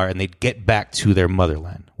wherever they are, and they'd get back to their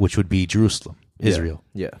motherland, which would be Jerusalem, Israel.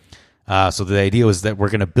 So the idea was that we're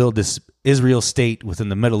going to build this Israel state within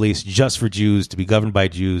the Middle East just for Jews, to be governed by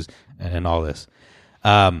Jews, and all this.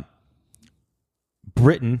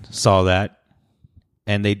 Britain saw that,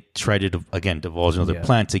 and they tried to, again, divulge another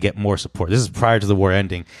plan to get more support. This is prior to the war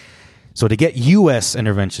ending. So to get U.S.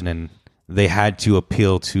 intervention in, they had to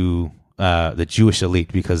appeal to the Jewish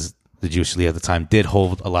elite, because the Jewish elite at the time did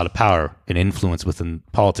hold a lot of power and influence within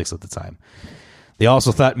politics at the time. They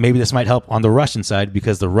also thought maybe this might help on the Russian side,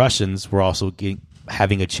 because the Russians were also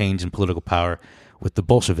having a change in political power with the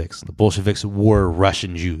Bolsheviks. The Bolsheviks were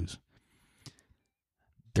Russian Jews.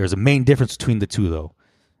 There's a main difference between the two, though.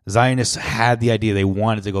 Zionists had the idea they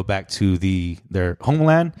wanted to go back to their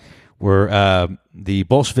homeland, where the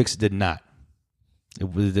Bolsheviks did not.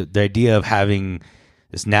 It was the idea of having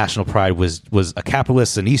this national pride was a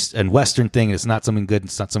capitalist and East and Western thing. It's not something good.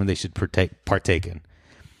 It's not something they should partake in.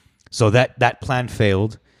 So that plan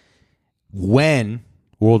failed. When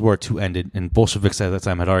World War II ended and Bolsheviks at that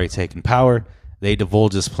time had already taken power, they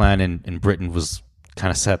divulged this plan, and Britain was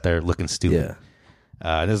kind of sat there looking stupid.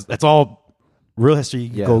 That's all real history. You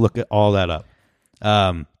can go look at all that up.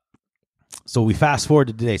 So we fast forward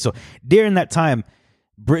to today. So during that time,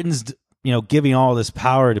 Britain's giving all this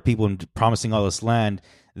power to people and promising all this land.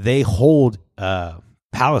 they hold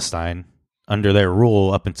Palestine under their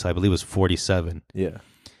rule up until I believe it was 47. Yeah.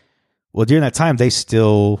 Well, during that time, they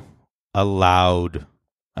still allowed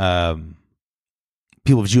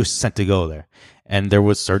people of Jewish descent to go there, and there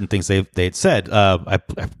was certain things they had said. I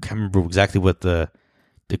can't remember exactly what the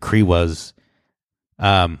decree was,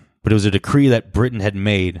 but it was a decree that Britain had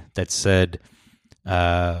made that said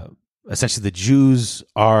essentially the Jews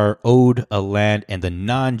are owed a land, and the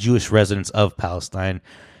non-Jewish residents of Palestine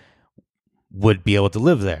would be able to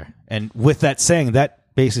live there. And with that saying,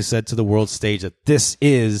 that basically said to the world stage that this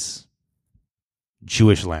is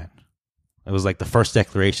Jewish land. It was like the first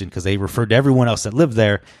declaration because they referred to everyone else that lived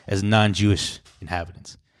there as non-Jewish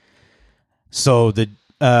inhabitants. So they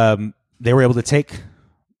were able to take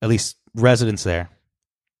at least residents there.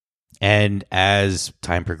 And as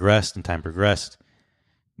time progressed,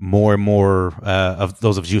 more and more of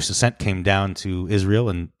those of Jewish descent came down to Israel.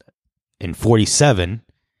 And in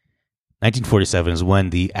 1947 is when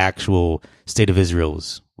the actual state of Israel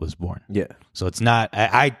was born. Yeah. So it's not...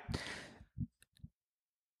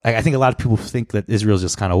 I think a lot of people think that Israel's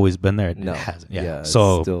just kind of always been there. No. It hasn't. Yeah. Yeah,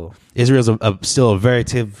 So Israel's still a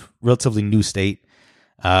relatively new state,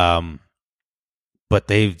 but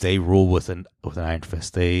they rule with an iron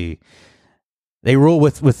fist. They rule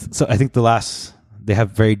with. So I think they have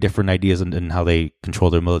very different ideas in how they control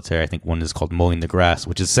their military. I think one is called mowing the grass,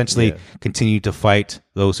 which is essentially continue to fight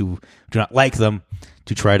those who do not like them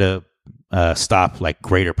to try to stop like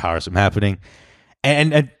greater powers from happening,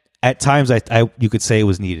 and at times, you could say it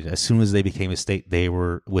was needed. As soon as they became a state, they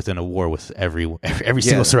were within a war with every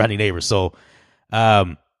single surrounding neighbor. So,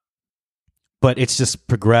 but it's just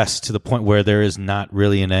progressed to the point where there is not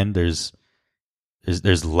really an end. There's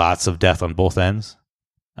lots of death on both ends.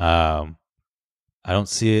 I don't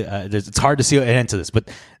see it. It's hard to see an end to this,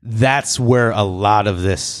 but that's where a lot of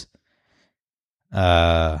this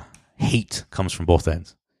hate comes from both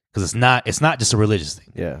ends. Because it's not just a religious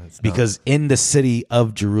thing. Yeah. Because in the city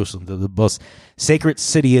of Jerusalem, the most sacred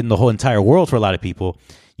city in the whole entire world for a lot of people,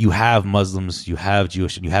 you have Muslims, you have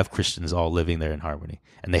Jewish, and you have Christians all living there in harmony.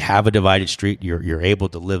 And they have a divided street. You're able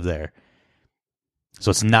to live there.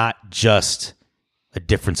 So it's not just a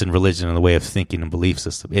difference in religion and the way of thinking and belief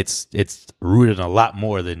system. It's rooted in a lot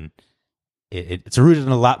more than it's rooted in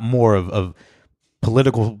a lot more of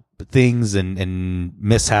political things and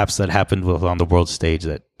mishaps that happened on the world stage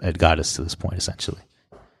that got us to this point, essentially.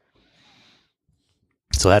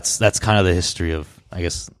 So that's kind of the history of, I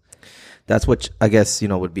guess. That's what I guess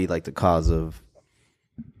would be like the cause of,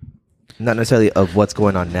 not necessarily of what's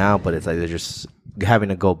going on now, but it's like they're just having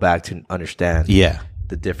to go back to understand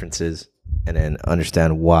the differences and then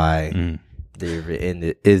understand why they're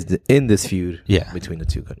in this feud between the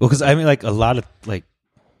two countries. Well, because I mean, like a lot of like.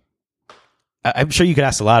 I'm sure you could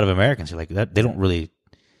ask a lot of Americans. You're like, that they don't really.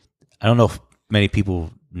 I don't know if many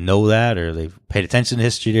people know that or they've paid attention to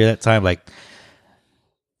history during that time. Like,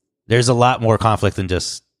 there's a lot more conflict than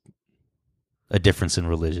just a difference in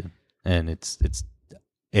religion, and it's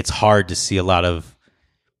hard to see a lot of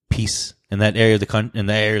peace in that area of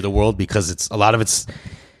the world because it's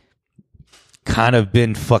kind of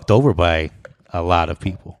been fucked over by a lot of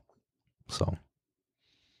people. So.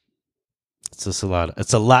 It's just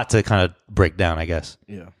it's a lot to kind of break down, I guess.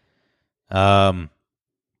 Yeah. Now,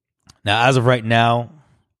 as of right now,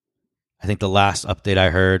 I think the last update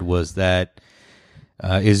I heard was that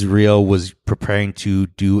Israel was preparing to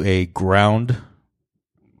do a ground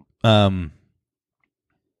raid,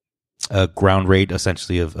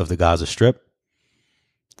 essentially, of the Gaza Strip.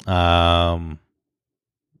 And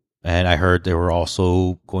I heard they were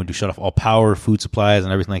also going to shut off all power, food supplies,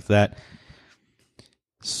 and everything like that.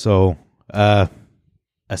 So...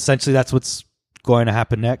 essentially that's what's going to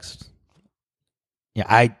happen next. Yeah,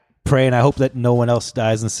 I pray and I hope that no one else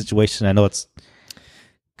dies in this situation. I know it's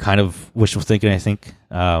kind of wishful thinking, I think,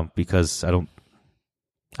 because I don't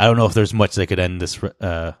know if there's much that could end this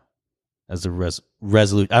as a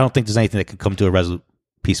resolute. I don't think there's anything that could come to a resolute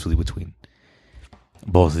peacefully between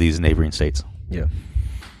both of these neighboring states. Yeah.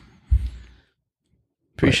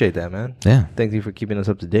 Appreciate that, man. Yeah. Thank you for keeping us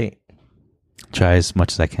up to date. Try as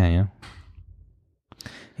much as I can,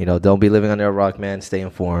 don't be living under a rock, man. Stay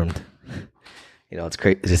informed. It's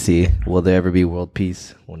crazy to see. Will there ever be world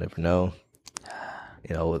peace? We'll never know.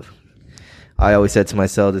 I always said to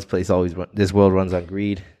myself, this world runs on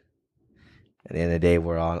greed. At the end of the day,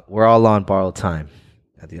 we're all on borrowed time.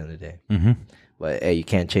 At the end of the day, but hey, you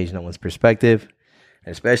can't change no one's perspective,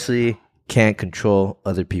 and especially can't control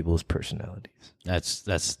other people's personalities. That's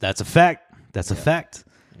a fact. That's a fact.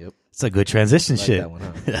 Yep. It's a good transition. Shit. That one,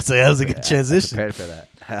 huh? that was a good transition. Prepared for that.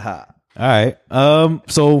 All right.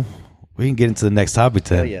 So We can get into the next topic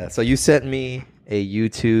then. Oh yeah. So you sent me a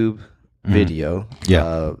YouTube video.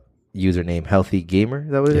 Yeah. Username Healthy Gamer.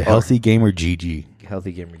 Is that what it is? Healthy Gamer GG.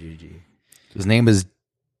 Healthy Gamer GG. His name is,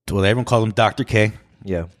 well, everyone calls him Dr. K.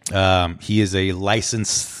 Yeah. He is a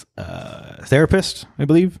licensed therapist, I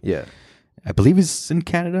believe. Yeah. I believe he's in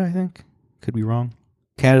Canada, I think. Could be wrong.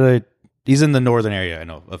 Canada, he's in the northern area, I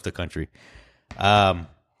know, of the country. And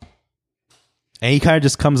he kind of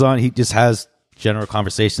just comes on, he just has general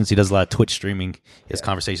conversations. He does a lot of Twitch streaming. He has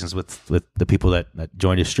conversations with the people that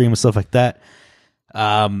join his stream and stuff like that.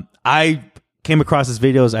 I came across his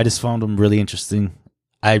videos. I just found them really interesting.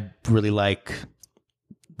 I really like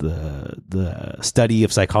the study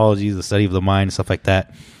of psychology, the study of the mind, stuff like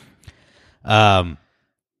that. And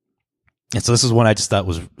so this is one I just thought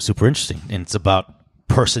was super interesting. And it's about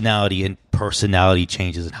personality and personality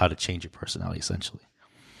changes and how to change your personality, essentially.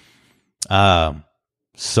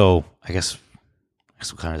 So I guess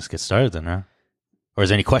we'll kind of just get started then, huh? Or is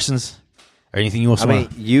there any questions or anything you want to say? I mean,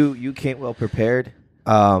 you came well prepared.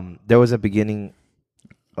 There was a beginning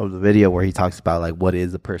of the video where he talks about like what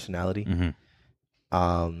is a personality.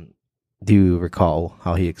 Mm-hmm. Do you recall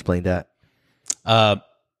how he explained that?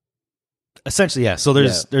 Essentially, yeah. So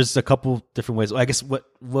there's a couple different ways. I guess what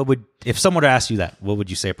would, if someone were to ask you that, what would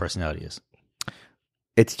you say a personality is?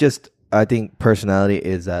 It's just, I think personality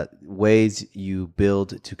is that ways you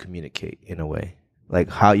build to communicate in a way, like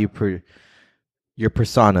how you your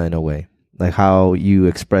persona in a way, like how you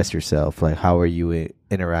express yourself, like how are you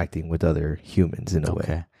interacting with other humans in a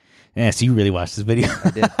way. Yeah, so you really watched this video. I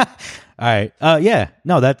did. All right. Yeah.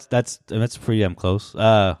 No, that's pretty damn close.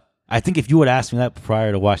 I think if you would ask me that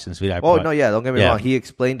prior to watching this video, don't get me wrong. He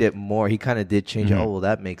explained it more. He kind of did change it. Oh, well,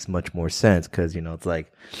 that makes much more sense because it's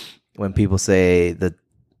like when people say the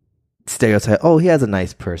stereotype, oh, he has a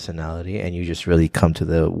nice personality, and you just really come to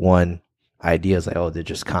the one idea is like, oh, they're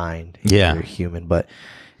just kind. Yeah, they're human, but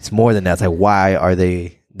it's more than that. It's like, why are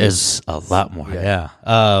they? There's a lot more. Yeah.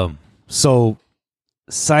 So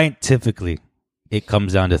scientifically, it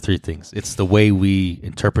comes down to three things. It's the way we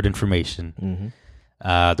interpret information,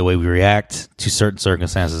 the way we react to certain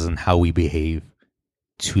circumstances, and how we behave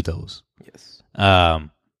to those. Yes.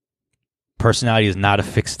 Personality is not a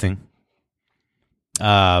fixed thing.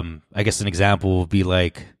 I guess an example would be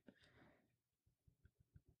like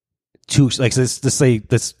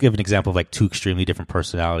let's give an example of like two extremely different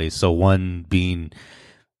personalities. So one being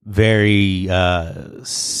very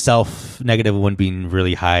self-negative, one being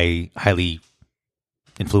really highly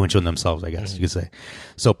influential in themselves, I guess you could say.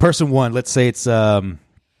 So person one, let's say it's they're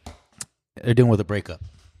dealing with a breakup.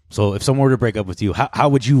 So if someone were to break up with you, how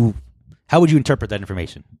would you interpret that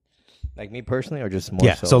information? Like me personally, or just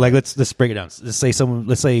more? So like let's break it down.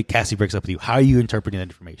 Let's say Cassie breaks up with you. How are you interpreting that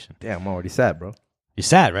information? Damn, I'm already sad, bro. You're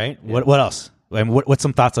sad, right? Yeah. What else? I mean, what's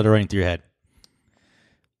some thoughts that are running through your head?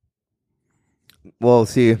 Well,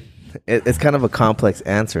 see, it's kind of a complex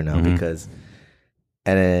answer now because,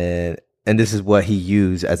 and this is what he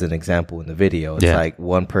used as an example in the video. It's like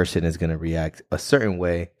one person is going to react a certain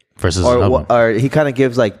way versus or he kind of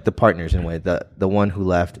gives like the partners in a way. The one who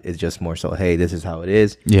left is just more so, hey, this is how it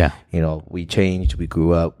is. Yeah, we changed, we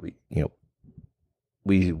grew up,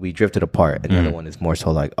 we drifted apart, and the other one is more so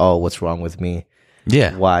like, oh, what's wrong with me?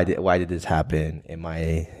 Yeah, why did this happen?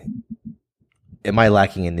 Am I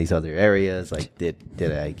lacking in these other areas? Like,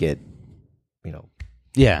 did I get,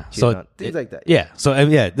 yeah, so things like that. Yeah, so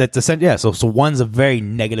that's the sense. Yeah, so one's a very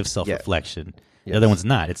negative self-reflection. The other one's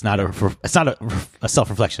not. It's not a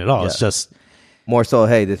self-reflection at all. It's just more so,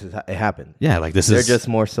 hey, this is it happened. Yeah, like they're just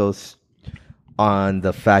more so on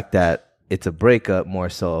the fact that it's a breakup,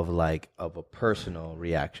 more so of a personal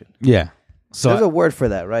reaction. Yeah. So there's a word for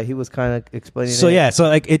that, right? He was kind of explaining. So yeah, so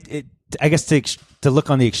like it I guess to look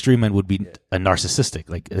on the extreme end would be a narcissistic.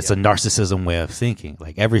 Like it's a narcissism way of thinking.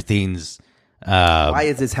 Like everything's why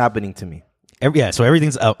is this happening to me? So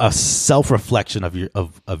everything's a self-reflection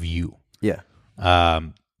of you. Yeah.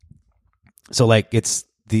 So like it's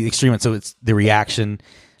the extreme end. So it's the reaction,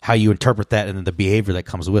 how you interpret that, and then the behavior that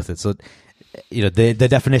comes with it. So the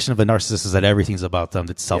definition of a narcissist is that everything's about them.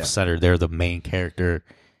 It's self-centered. They're the main character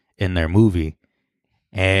in their movie,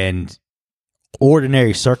 and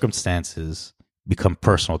ordinary circumstances become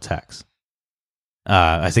personal attacks.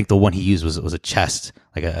 I think the one he used was a chess,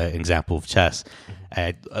 like an example of chess.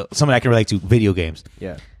 Something I can relate to, video games.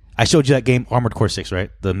 Yeah, I showed you that game, Armored Core 6,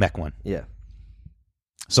 right? The mech one. Yeah.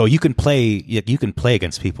 So you can play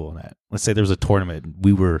against people in that. Let's say there was a tournament.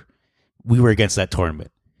 We were against that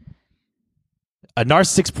tournament. A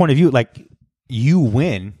narcissistic point of view, like you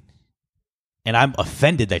win, and I'm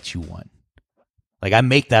offended that you won. Like, I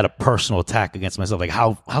make that a personal attack against myself. Like,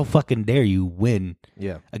 how fucking dare you win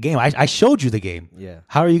a game? I showed you the game. Yeah.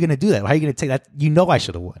 How are you going to do that? How are you going to take that? You know I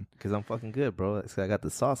should have won. Because I'm fucking good, bro. I got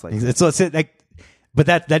the sauce like So it's like, but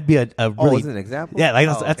that'd be a really... is it an example? Yeah, like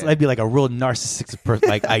that'd be like a real narcissistic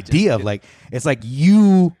like idea of like, it's like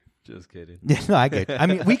you... Just kidding. Yeah, no, I get it. I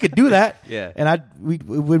mean, we could do that. Yeah. And it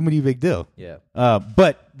wouldn't be a big deal. Yeah.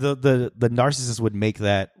 But the narcissist would make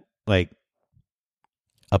that like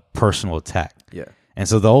a personal attack. Yeah. And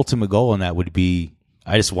so the ultimate goal in that would be,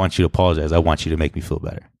 I just want you to apologize. I want you to make me feel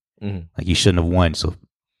better. Mm-hmm. Like, you shouldn't have won. So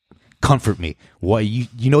comfort me. What you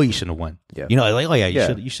know you shouldn't have won. Yeah. You know, like, oh yeah,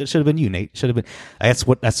 you should have been you, Nate. Should have been. That's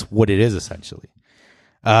what it is essentially.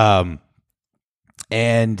 And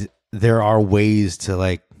there are ways to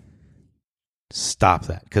like stop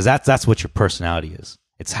that, because that's what your personality is.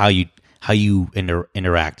 It's how you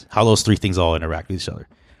interact, how those three things all interact with each other.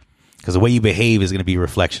 Because the way you behave is going to be a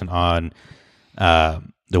reflection on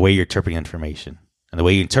the way you're interpreting information, and the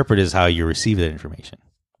way you interpret is how you receive that information.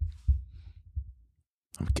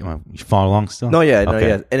 You follow along still? No, yeah.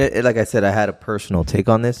 And it, like I said, I had a personal take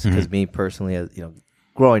on this because me personally, as you know,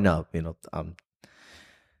 growing up, you know,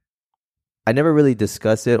 I never really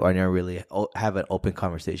discussed it, or I never really have an open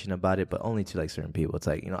conversation about it, but only to like certain people. It's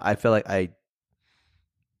like, you know, I feel like I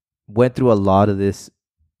went through a lot of this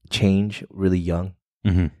change really young.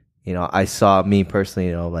 Mm-hmm. You know, I saw me personally,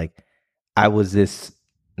 you know, like I was this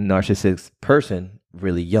narcissistic person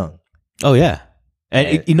really young. Oh yeah.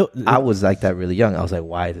 And you know, I was like that really young. I was like,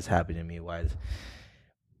 why is this happening to me?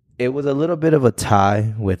 It was a little bit of a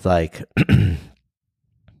tie with like,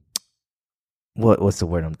 what's the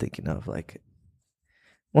word I'm thinking of? Like,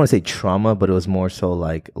 I want to say trauma, but it was more so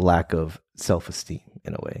like lack of self-esteem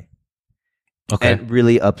in a way. Okay. And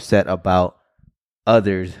really upset about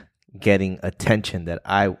others getting attention that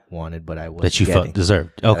I wanted, but I wasn't that you getting, felt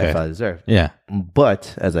deserved. Okay. I felt deserved. Yeah.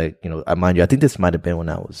 But as I mind you, I think this might have been when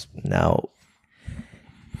I was now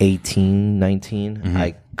 18, 19. Mm-hmm.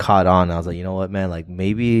 I caught on. I was like, you know what, man? Like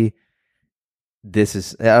maybe this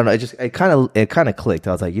is, I don't know. It kind of clicked.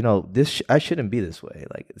 I was like, you know, I shouldn't be this way.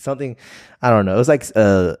 Like something, I don't know. It was like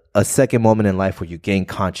a second moment in life where you gain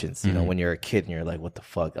conscience. You know, when you're a kid and you're like, what the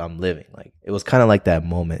fuck? I'm living. Like it was kind of like that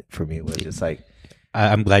moment for me where it's just like,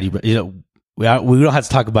 I'm glad you know, we don't have to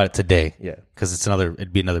talk about it today. Yeah. Because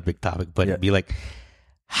it'd be another big topic, but Yeah. it'd be like,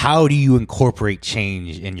 how do you incorporate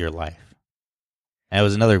change in your life? And it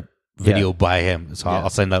was another video by him, so I'll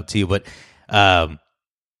send it out to you. But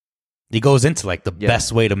he goes into like the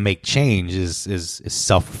best way to make change is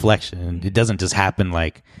self-reflection. And it doesn't just happen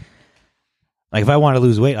like if I want to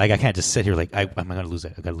lose weight, like I can't just sit here like, I'm going to lose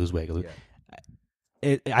it. I got to lose weight.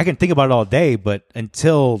 I can think about it all day, but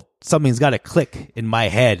until something's got to click in my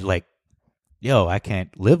head, like, yo, I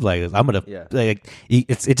can't live like this. I'm going to, like,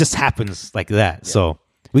 it just happens like that. Yeah. So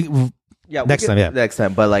next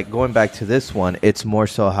time. But like going back to this one, it's more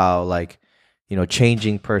so how like, you know,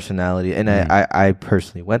 changing personality. And I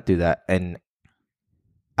personally went through that, and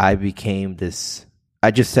I became this, I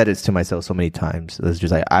just said it to myself so many times. It's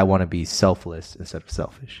just like, I want to be selfless instead of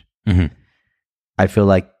selfish. Mm-hmm. I feel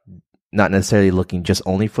like not necessarily looking just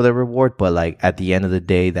only for the reward, but like at the end of the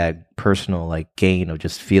day, that personal like gain of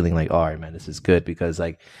just feeling like, all right, man, this is good, because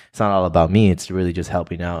like it's not all about me. It's really just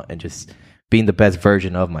helping out and just being the best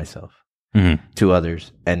version of myself to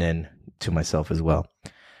others, and then to myself as well.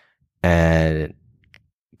 And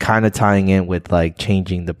kind of tying in with like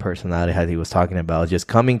changing the personality, how he was talking about, just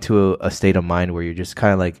coming to a state of mind where you're just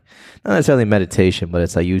kind of like, not necessarily meditation, but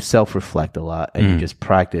it's like you self-reflect a lot, and you just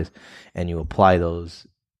practice and you apply those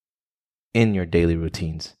in your daily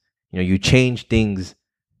routines. You know, you change things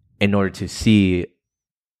in order to see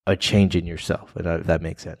a change in yourself, if that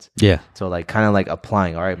makes sense. Yeah. So like kind of like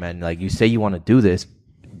applying, all right, man, like you say you want to do this,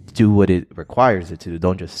 do what it requires it to.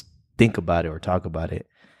 Don't just think about it or talk about it.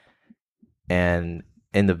 And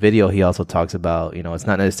in the video, he also talks about, you know, it's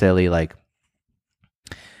not necessarily like,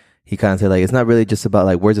 he kind of said like, it's not really just about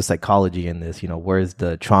like, where's the psychology in this? You know, where's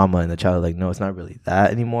the trauma in the child? Like, no, it's not really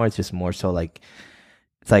that anymore. It's just more so like,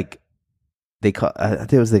 it's like, they call, I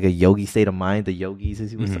think it was like a yogi state of mind. The yogis,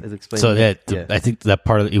 as he was explaining. So I think that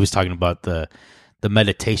part of it, he was talking about the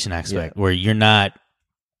meditation aspect, where you're not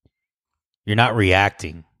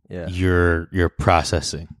reacting. Yeah. You're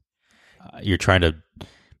processing. You're trying to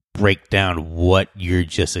break down what you're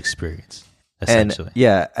just experienced, essentially.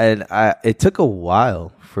 And it took a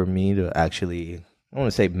while for me to actually, I don't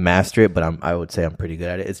want to say master it, but I would say I'm pretty good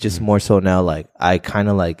at it. It's just more so now, like I kind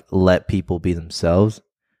of like let people be themselves.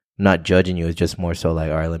 Not judging you. It's just more so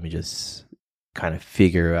like, all right, let me just kind of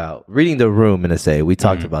figure out, reading the room in a say. We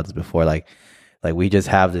talked about this before. Like Like we just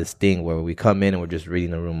have this thing where we come in and we're just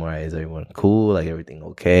reading the room. All right, is everyone cool? Like everything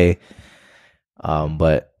okay?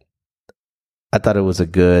 But I thought it was a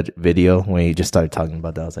good video when he just started talking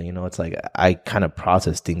about that. I was like, it's like I kind of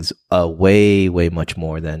process things way, way much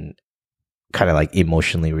more than kind of like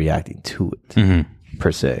emotionally reacting to it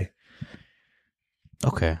per se.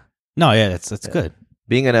 Okay. No, yeah, that's good.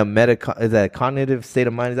 Being in a is that a cognitive state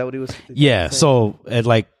of mind? Is that what he was? Yeah. So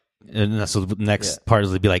so the next part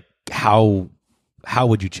is to be like, how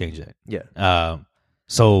would you change that? Yeah.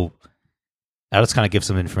 So I'll just kind of give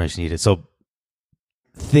some information needed. So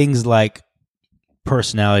things like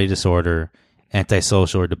personality disorder,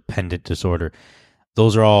 antisocial or dependent disorder,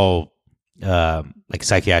 those are all like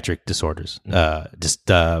psychiatric disorders, just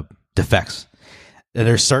defects. And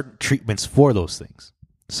there's certain treatments for those things.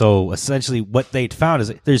 So essentially what they'd found is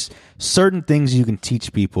that there's certain things you can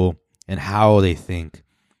teach people and how they think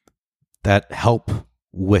that help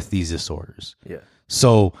with these disorders. Yeah.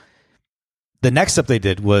 So the next step they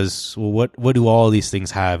did was, well, what do all these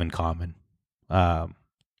things have in common?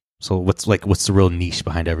 So what's the real niche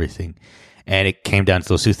behind everything? And it came down to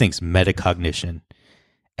those two things, metacognition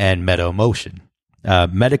and meta-emotion.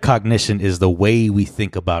 Metacognition is the way we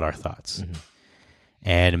think about our thoughts.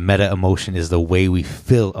 And meta-emotion is the way we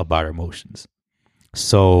feel about our emotions.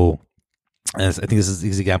 So I think this is the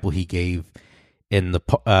example he gave in the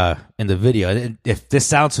video. And if this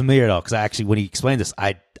sounds familiar at all, because actually when he explained this,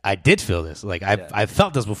 I did feel this. Like I've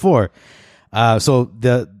felt this before. So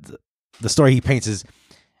the story he paints is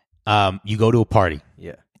you go to a party.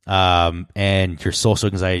 Yeah. And your social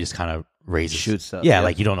anxiety just kind of raises. Shoots up. Yeah,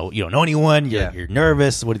 like you don't know anyone. You're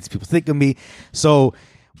nervous. What do these people think of me? So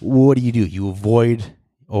what do? You avoid,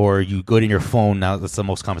 or you go to your phone. Now that's the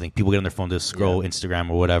most common thing. People get on their phone to scroll Instagram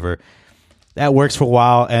or whatever. That works for a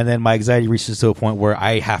while, and then my anxiety reaches to a point where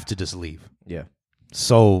I have to just leave. Yeah.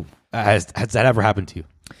 So has that ever happened to you?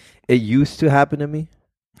 It used to happen to me.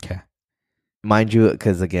 Okay. Mind you,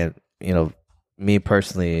 because again, me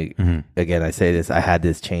personally, again, I say this, I had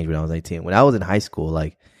this change when I was 18. When I was in high school,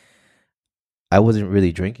 like, I wasn't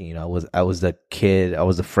really drinking, I was the kid, I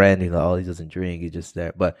was the friend who, oh, he doesn't drink, he's just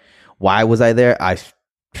there. But why was I there? I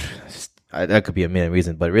that could be a million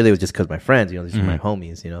reasons, but really it was just because my friends, these are my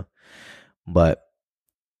homies, But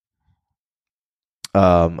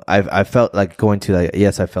I felt like going to, like,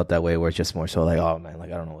 yes, I felt that way where it's just more so like, oh man,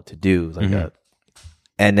 like I don't know what to do. Like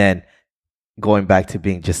and then going back to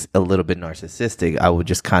being just a little bit narcissistic, I would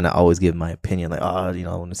just kind of always give my opinion, like, oh,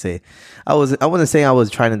 I want to say, I wasn't saying I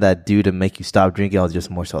was trying to that dude to make you stop drinking. I was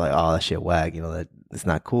just more so like, oh, that shit whack, that it's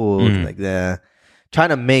not cool, like that. Trying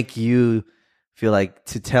to make you feel like,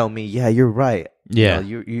 to tell me, yeah, you're right. Yeah,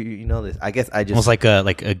 you know this. I guess I just almost like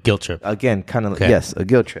a guilt trip. Again, kind of yes, a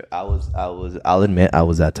guilt trip. I'll admit I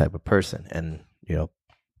was that type of person, and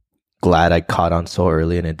glad I caught on so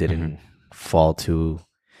early and it didn't fall to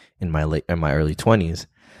in my early 20s.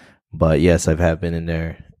 But yes, I've been in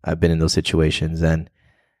there. I've been in those situations, and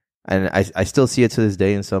I still see it to this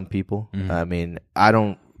day in some people. I mean,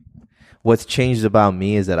 what's changed about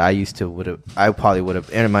me is that I probably would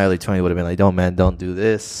have, in my early 20s, would have been like, don't do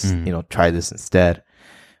this, try this instead.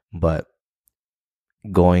 But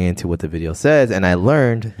going into what the video says, and I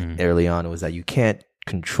learned early on, was that you can't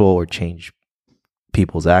control or change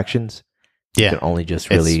people's actions. Yeah. You can only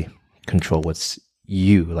just really control what's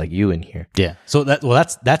you in here. Yeah. So that's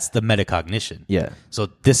the metacognition. Yeah. So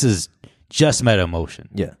this is just meta emotion.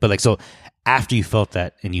 Yeah. But so after you felt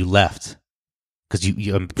that and you left, because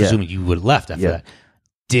I'm presuming you would have left after that,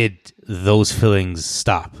 did those feelings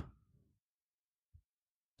stop?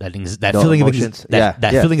 That feeling emotions, of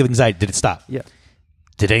feeling of anxiety, did it stop? Yeah.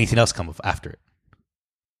 Did anything else come after it?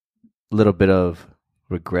 A little bit of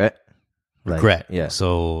regret. Yeah.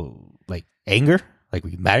 So like anger? Like, were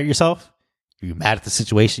you mad at yourself? Were you mad at the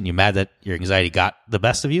situation? You mad that your anxiety got the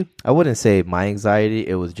best of you? I wouldn't say my anxiety.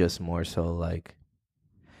 It was just more so like,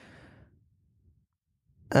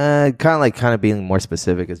 kind of being more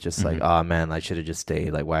specific. It's just like, oh man, I should have just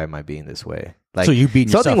stayed. Like, why am I being this way? Like, so you beating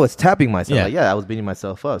something yourself? Was tapping myself. Yeah. Like, I was beating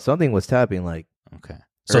myself up. Something was tapping. Like, okay,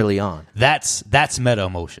 early on. That's meta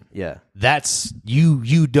emotion. Yeah, that's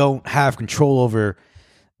you don't have control over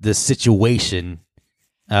the situation,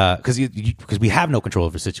 because we have no control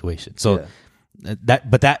over the situation. So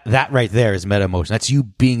that right there is meta emotion. That's you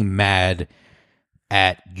being mad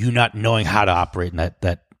at you not knowing how to operate in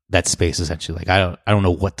that space, essentially. Like, I don't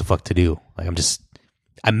know what the fuck to do. Like,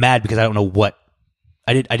 I'm mad because I don't know what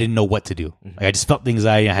I didn't know what to do. Like, I just felt the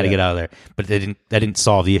anxiety. I had to get out of there, but that didn't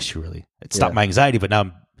solve the issue really. It stopped my anxiety, but now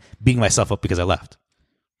I'm beating myself up because I left.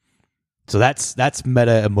 So that's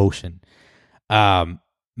meta emotion.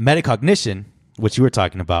 Metacognition, which you were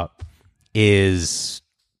talking about, is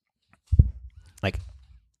like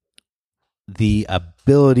the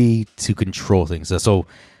ability to control things. So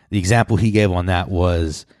the example he gave on that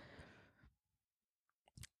was,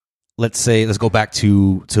 let's go back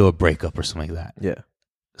to a breakup or something like that. Yeah.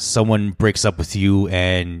 Someone breaks up with you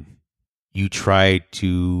and you try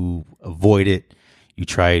to avoid it. You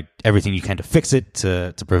tried everything you can to fix it,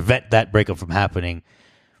 to prevent that breakup from happening.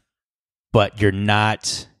 But you're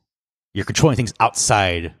controlling things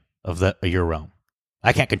outside of your realm.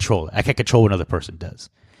 I can't control it. I can't control what another person does.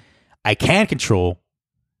 I can control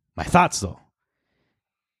my thoughts, though.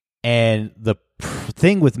 And the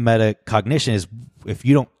thing with metacognition is, if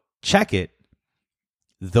you don't check it,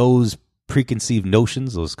 those preconceived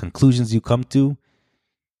notions, those conclusions you come to,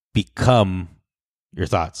 become your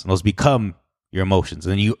thoughts, and those become your emotions,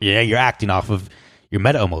 and you're acting off of your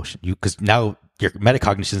meta emotion. Because now your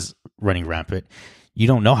metacognition is running rampant. You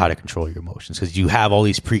don't know how to control your emotions because you have all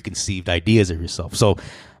these preconceived ideas of yourself. So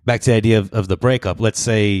back to the idea of the breakup. Let's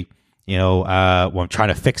say, well, I'm trying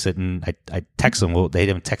to fix it, and I text them. Well, they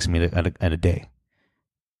didn't text me in a day.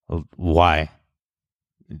 Well, why?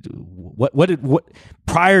 What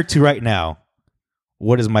prior to right now?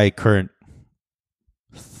 What is my current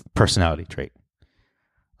personality trait?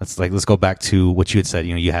 Let's go back to what you had said.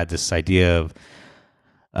 You had this idea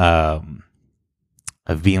of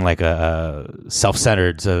being like a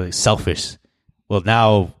self-centered, selfish. Well,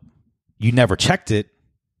 now you never checked it,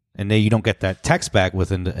 and then you don't get that text back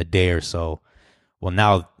within a day or so. Well,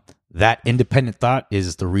 now that independent thought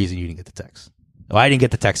is the reason you didn't get the text. Well, I didn't get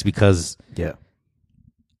the text because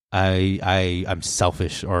I'm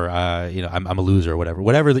selfish, or I'm a loser, or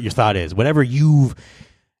whatever that your thought is, whatever you've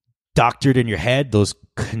doctored in your head, those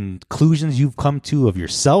conclusions you've come to of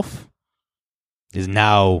yourself is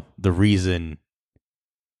now the reason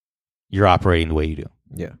you're operating the way you do.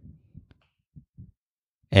 Yeah.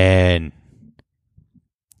 And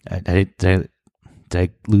did I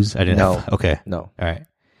lose? I didn't. No. Okay. No. All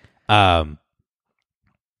right.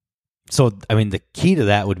 So, I mean, the key to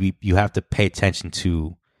that would be you have to pay attention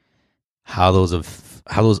to how those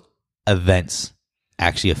events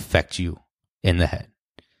actually affect you in the head.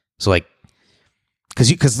 So, like,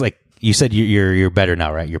 because like you said, you're better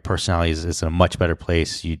now, right? Your personality is in a much better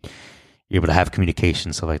place. You're able to have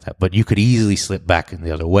communication, stuff like that. But you could easily slip back in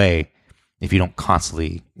the other way if you don't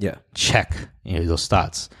constantly check those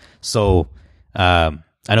thoughts. So, I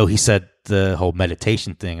know he said the whole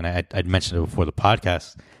meditation thing, and I'd mentioned it before the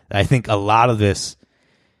podcast. I think a lot of this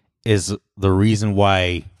is the reason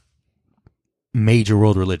why major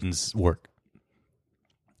world religions work.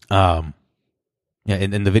 In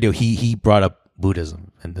the video, he brought up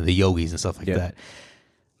Buddhism and the yogis and stuff like that.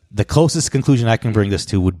 The closest conclusion I can bring this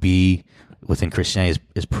to would be within Christianity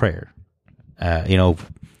is prayer. The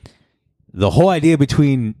whole idea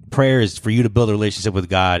between prayer is for you to build a relationship with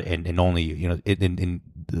God and only you. In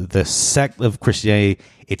the sect of Christianity,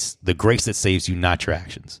 it's the grace that saves you, not your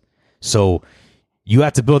actions. So you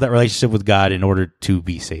have to build that relationship with God in order to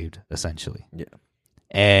be saved, essentially. Yeah.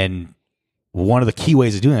 And one of the key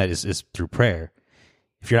ways of doing that is through prayer.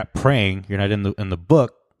 If you're not praying, you're not in the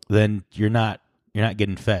book, then you're not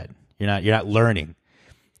getting fed. You're not learning.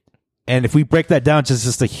 And if we break that down to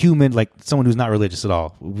just a human, like someone who's not religious at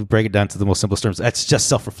all, we break it down to the most simplest terms. That's just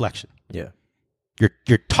self-reflection. Yeah.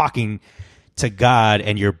 You're talking to God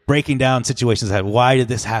and you're breaking down situations that, why did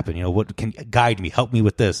this happen? What can guide me? Help me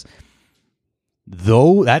with this.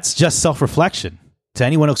 Though that's just self-reflection to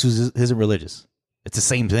anyone else who isn't religious. It's the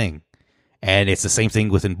same thing. And it's the same thing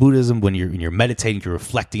within Buddhism. When you're meditating, you're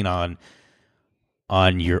reflecting on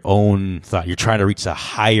your own thought. You're trying to reach a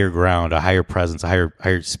higher ground, a higher presence, a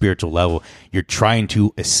higher spiritual level. You're trying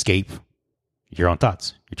to escape your own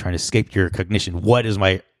thoughts. You're trying to escape your cognition. What is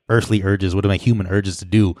my earthly urges? What are my human urges to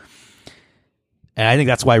do? And I think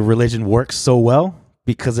that's why religion works so well,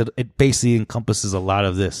 because it basically encompasses a lot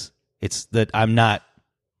of this. It's that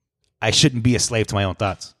I shouldn't be a slave to my own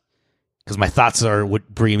thoughts, because my thoughts are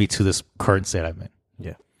what bring me to this current state I'm in.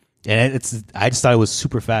 Yeah. And I just thought it was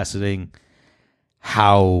super fascinating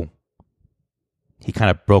how he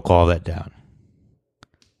kind of broke all that down.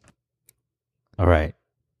 All right.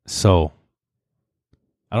 So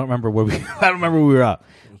I don't remember where we were at.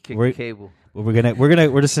 Kick the cable.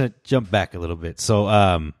 We're just gonna jump back a little bit.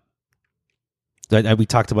 So we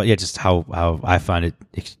talked about just how I find it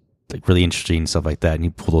like really interesting and stuff like that, and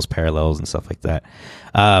you pull those parallels and stuff like that.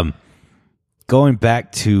 Going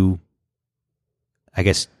back to, I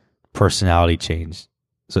guess, personality change.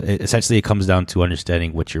 So essentially it comes down to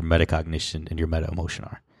understanding what your metacognition and your meta emotion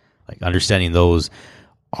are. Like, understanding those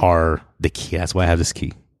are the key. That's why I have this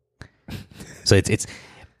key. So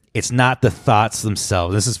it's not the thoughts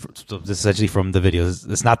themselves. This is actually from the video.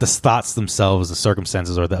 It's not the thoughts themselves, the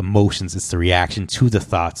circumstances, or the emotions. It's the reaction to the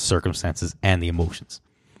thoughts, circumstances, and the emotions.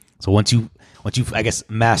 So once you've, I guess,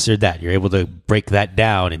 mastered that, you're able to break that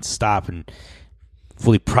down and stop and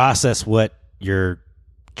fully process what you're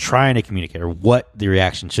trying to communicate, or what the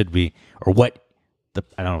reaction should be, or what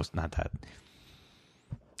I don't know, it's not that.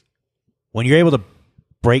 When you're able to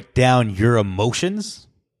break down your emotions,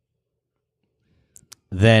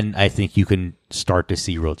 then I think you can start to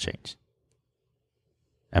see real change.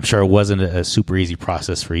 I'm sure it wasn't a super easy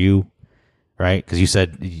process for you, right? Because you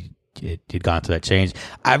said you'd gone through that change.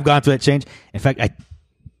 I've gone through that change. In fact, I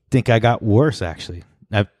think I got worse, actually.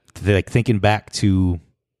 Like thinking back to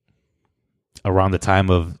around the time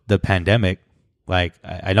of the pandemic, like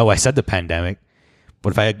I know I said the pandemic,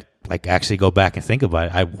 but if I actually go back and think about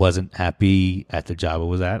it, I wasn't happy at the job I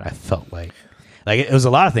was at. I felt like it was a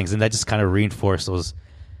lot of things, and that just kind of reinforced those.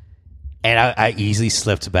 And I easily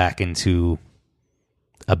slipped back into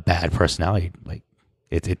a bad personality. Like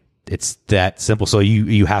it's that simple. So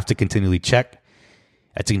you have to continually check,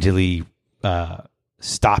 have to continually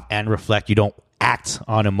stop and reflect. You don't act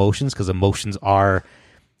on emotions, because emotions are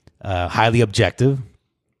highly objective,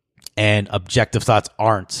 and objective thoughts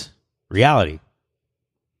aren't reality.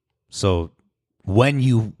 So when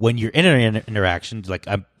you're in an interaction, like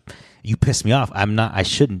you piss me off, I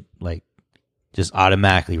shouldn't just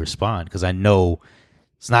automatically respond, because I know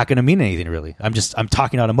it's not going to mean anything really. I'm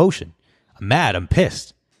talking out emotion. I'm mad. I'm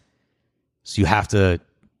pissed. So you have to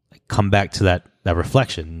come back to that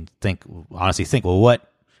reflection and honestly think, well, what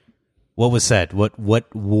was said?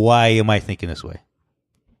 Why am I thinking this way?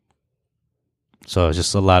 So it's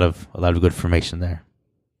just a lot of good information there.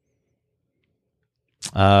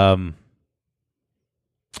 I don't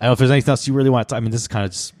know if there's anything else you really want to talk. I mean, this is kind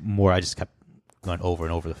of just more, I just kept going over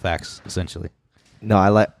and over the facts, essentially.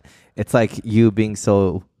 No, it's like you being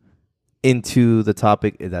so into the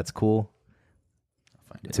topic. That's cool.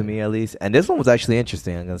 To me, at least. And this one was actually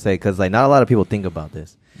interesting, I'm going to say, because not a lot of people think about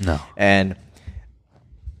this. No. And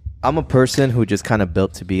I'm a person who just kind of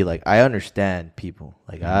built to be I understand people.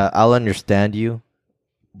 I'll understand you,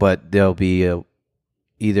 but there'll be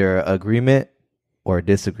either agreement or a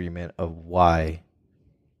disagreement of why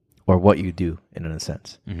or what you do, in a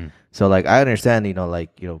sense. Mm-hmm. So I understand,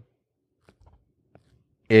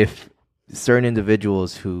 if certain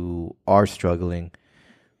individuals who are struggling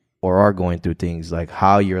or are going through things,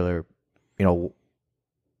 how you're,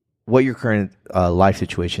 what your current life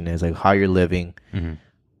situation is, how you're living, mm-hmm.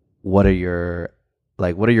 What are your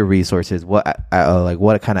resources? What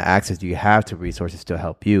kind of access do you have to resources to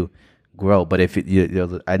help you grow? But if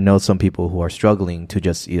I know some people who are struggling to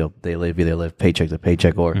just they live paycheck to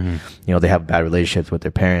paycheck, or mm-hmm. They have bad relationships with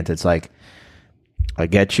their parents. It's I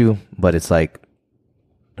get you, but it's I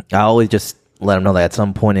always just let them know that at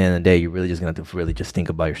some point in the day, you're really just gonna have to really just think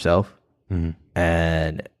about yourself, mm-hmm.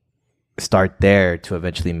 and start there to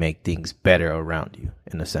eventually make things better around you,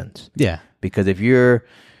 in a sense. Yeah, because if your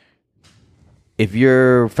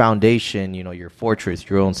foundation, your fortress,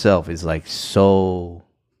 your own self is so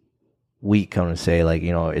weak, I'm gonna say,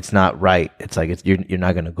 it's not right. It's you're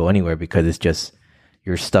not gonna go anywhere, because it's just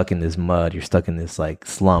you're stuck in this mud. You're stuck in this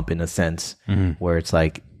slump, in a sense, mm-hmm. where it's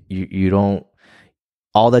you don't,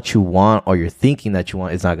 all that you want or you're thinking that you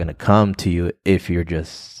want is not gonna come to you if you're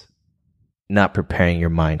just not preparing your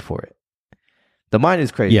mind for it. The mind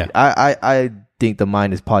is crazy. Yeah. I think the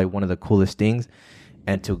mind is probably one of the coolest things.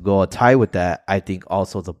 And to go a tie with that, I think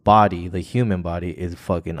also the body, the human body, is a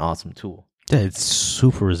fucking awesome tool. Yeah, it's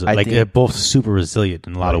super resilient. They're both super resilient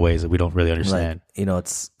in a lot of ways that we don't really understand.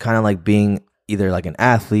 It's kind of like being either an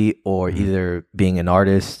athlete or mm-hmm. either being an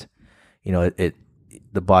artist. The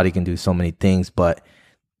body can do so many things, but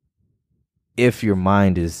if your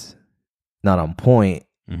mind is not on point,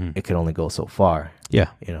 mm-hmm. it can only go so far. Yeah.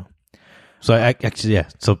 So I actually, yeah.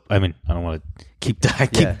 So, I mean, I don't want to keep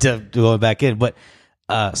going back in, but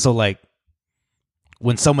so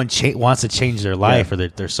when someone wants to change their life or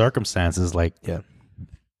their circumstances, kind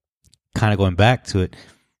of going back to it,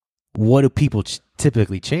 what do people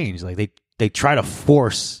typically change? They try to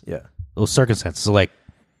force those circumstances. So I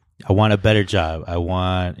want a better job. I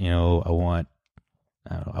want to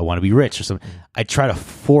be rich or something. I try to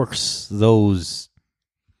force those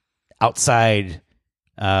outside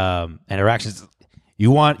interactions.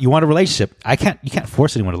 You want a relationship. You can't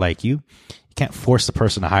force anyone to like you. You can't force the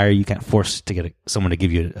person to hire you. You can't force to get someone to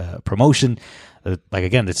give you a promotion.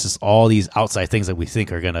 Again, it's just all these outside things that we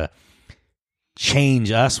think are going to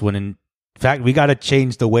change us, when in fact we got to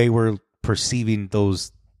change the way we're perceiving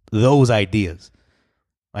those ideas.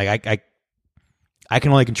 I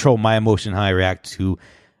can only control my emotion, how I react to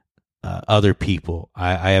other people.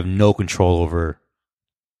 I have no control over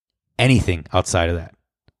anything outside of that.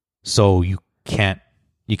 So you kind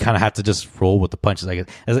of have to just roll with the punches, I guess.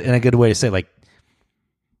 And a good way to say, like,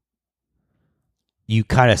 you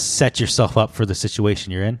kind of set yourself up for the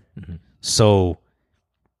situation you're in. Mm-hmm. So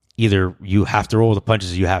either you have to roll with the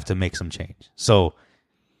punches or you have to make some change. So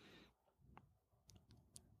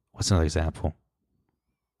what's another example?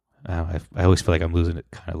 I always feel like I'm losing it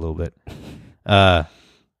kind of a little bit.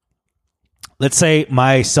 Let's say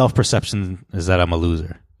my self-perception is that I'm a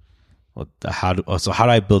loser. Well, how do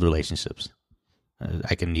I build relationships?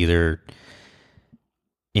 I can either,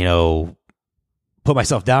 put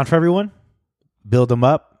myself down for everyone, build them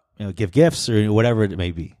up, give gifts or whatever it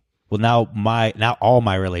may be. Well, now all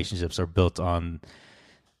my relationships are built on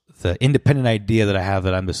the independent idea that I have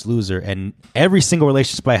that I'm this loser, and every single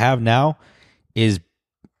relationship I have now is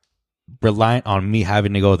reliant on me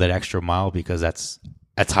having to go that extra mile because that's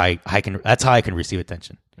how I can receive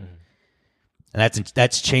attention, and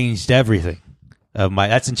that's changed everything.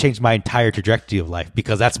 That's changed my entire trajectory of life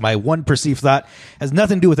because that's my one perceived thought. Has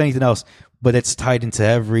nothing to do with anything else, but it's tied into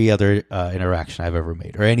every other interaction I've ever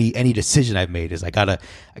made or any decision I've made. Is I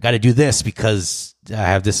gotta do this because I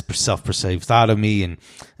have this self-perceived thought of me,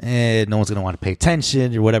 and no one's gonna want to pay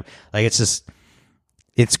attention or whatever. Like it's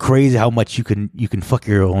crazy how much you can fuck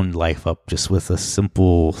your own life up just with a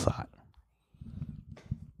simple thought,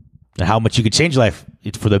 and how much you could change life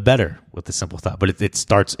for the better with a simple thought. But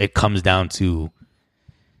it comes down to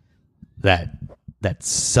that those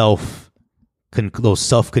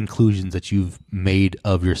self conclusions that you've made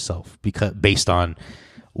of yourself based on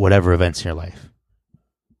whatever events in your life.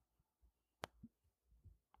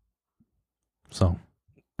 So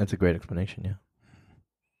that's a great explanation.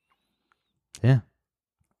 Yeah.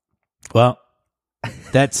 Well,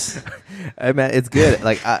 that's I mean, it's good.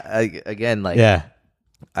 Like I yeah.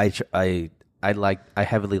 I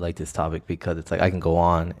heavily like this topic because it's like I can go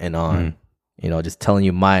on and on, just telling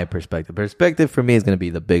you my perspective. Perspective for me is going to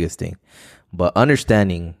be the biggest thing, but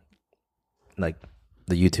understanding, like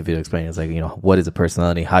the YouTube video explaining, is like, what is a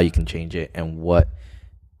personality, how you can change it, and what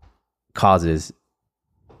causes,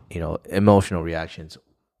 emotional reactions,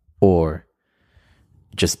 or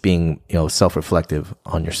just being, self-reflective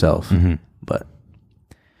on yourself. Mm-hmm. But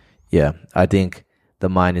yeah, I think the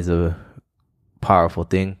mind is a powerful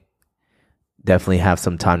thing. Definitely have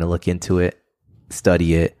some time to look into it,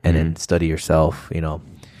 study it, and then study yourself.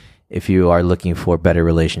 If you are looking for better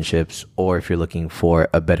relationships, or if you're looking for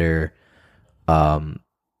a better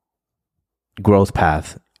growth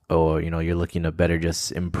path, or you're looking to better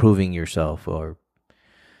just improving yourself, or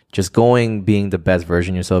just being the best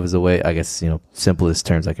version of yourself is a way, I guess, simplest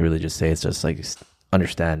terms I can really just say. It's just like,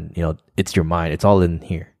 understand, it's your mind. It's all in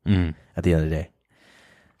here at the end of the day.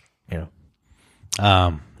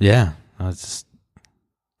 Yeah.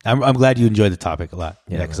 I'm glad you enjoyed the topic a lot.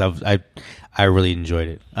 Yeah, because I really enjoyed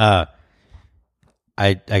it. I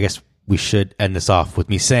guess we should end this off with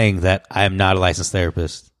me saying that I am not a licensed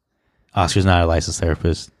therapist. Oscar's not a licensed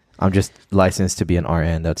therapist. I'm just licensed to be an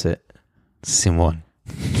RN. That's it. Simon.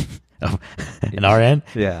 An RN?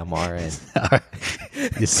 Yeah, I'm RN.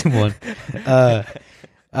 You're Simon.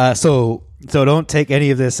 So don't take any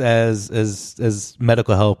of this as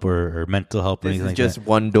medical help or mental help or anything like that. This is just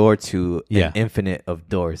one door to an infinite of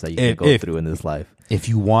doors that you can go through in this life. If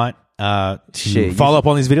you want to follow up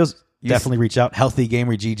on these videos, definitely reach out. Healthy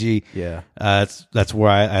Gamer GG. Yeah. That's where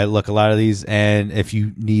I look a lot of these. And if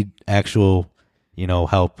you need actual,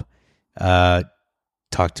 help,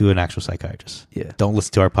 talk to an actual psychiatrist. Yeah. Don't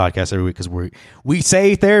listen to our podcast every week because we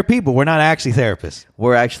say therapy, but we're not actually therapists.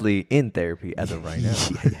 We're actually in therapy as of right now.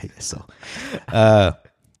 yeah. So,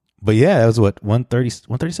 but yeah, that was what,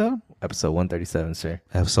 137? Episode 137, sir.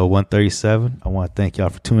 Episode 137. I want to thank y'all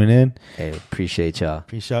for tuning in. Hey, appreciate y'all.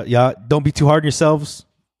 Appreciate y'all. Don't be too hard on yourselves.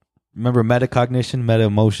 Remember metacognition, meta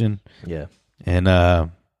emotion. Yeah.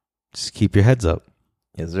 And just keep your heads up.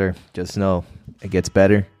 Yes, sir. Just know it gets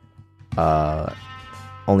better.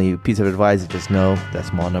 Only piece of advice is just know that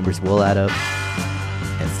small numbers will add up,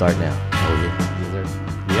 and start now. Oh, yeah. Yes, sir.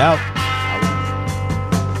 We out.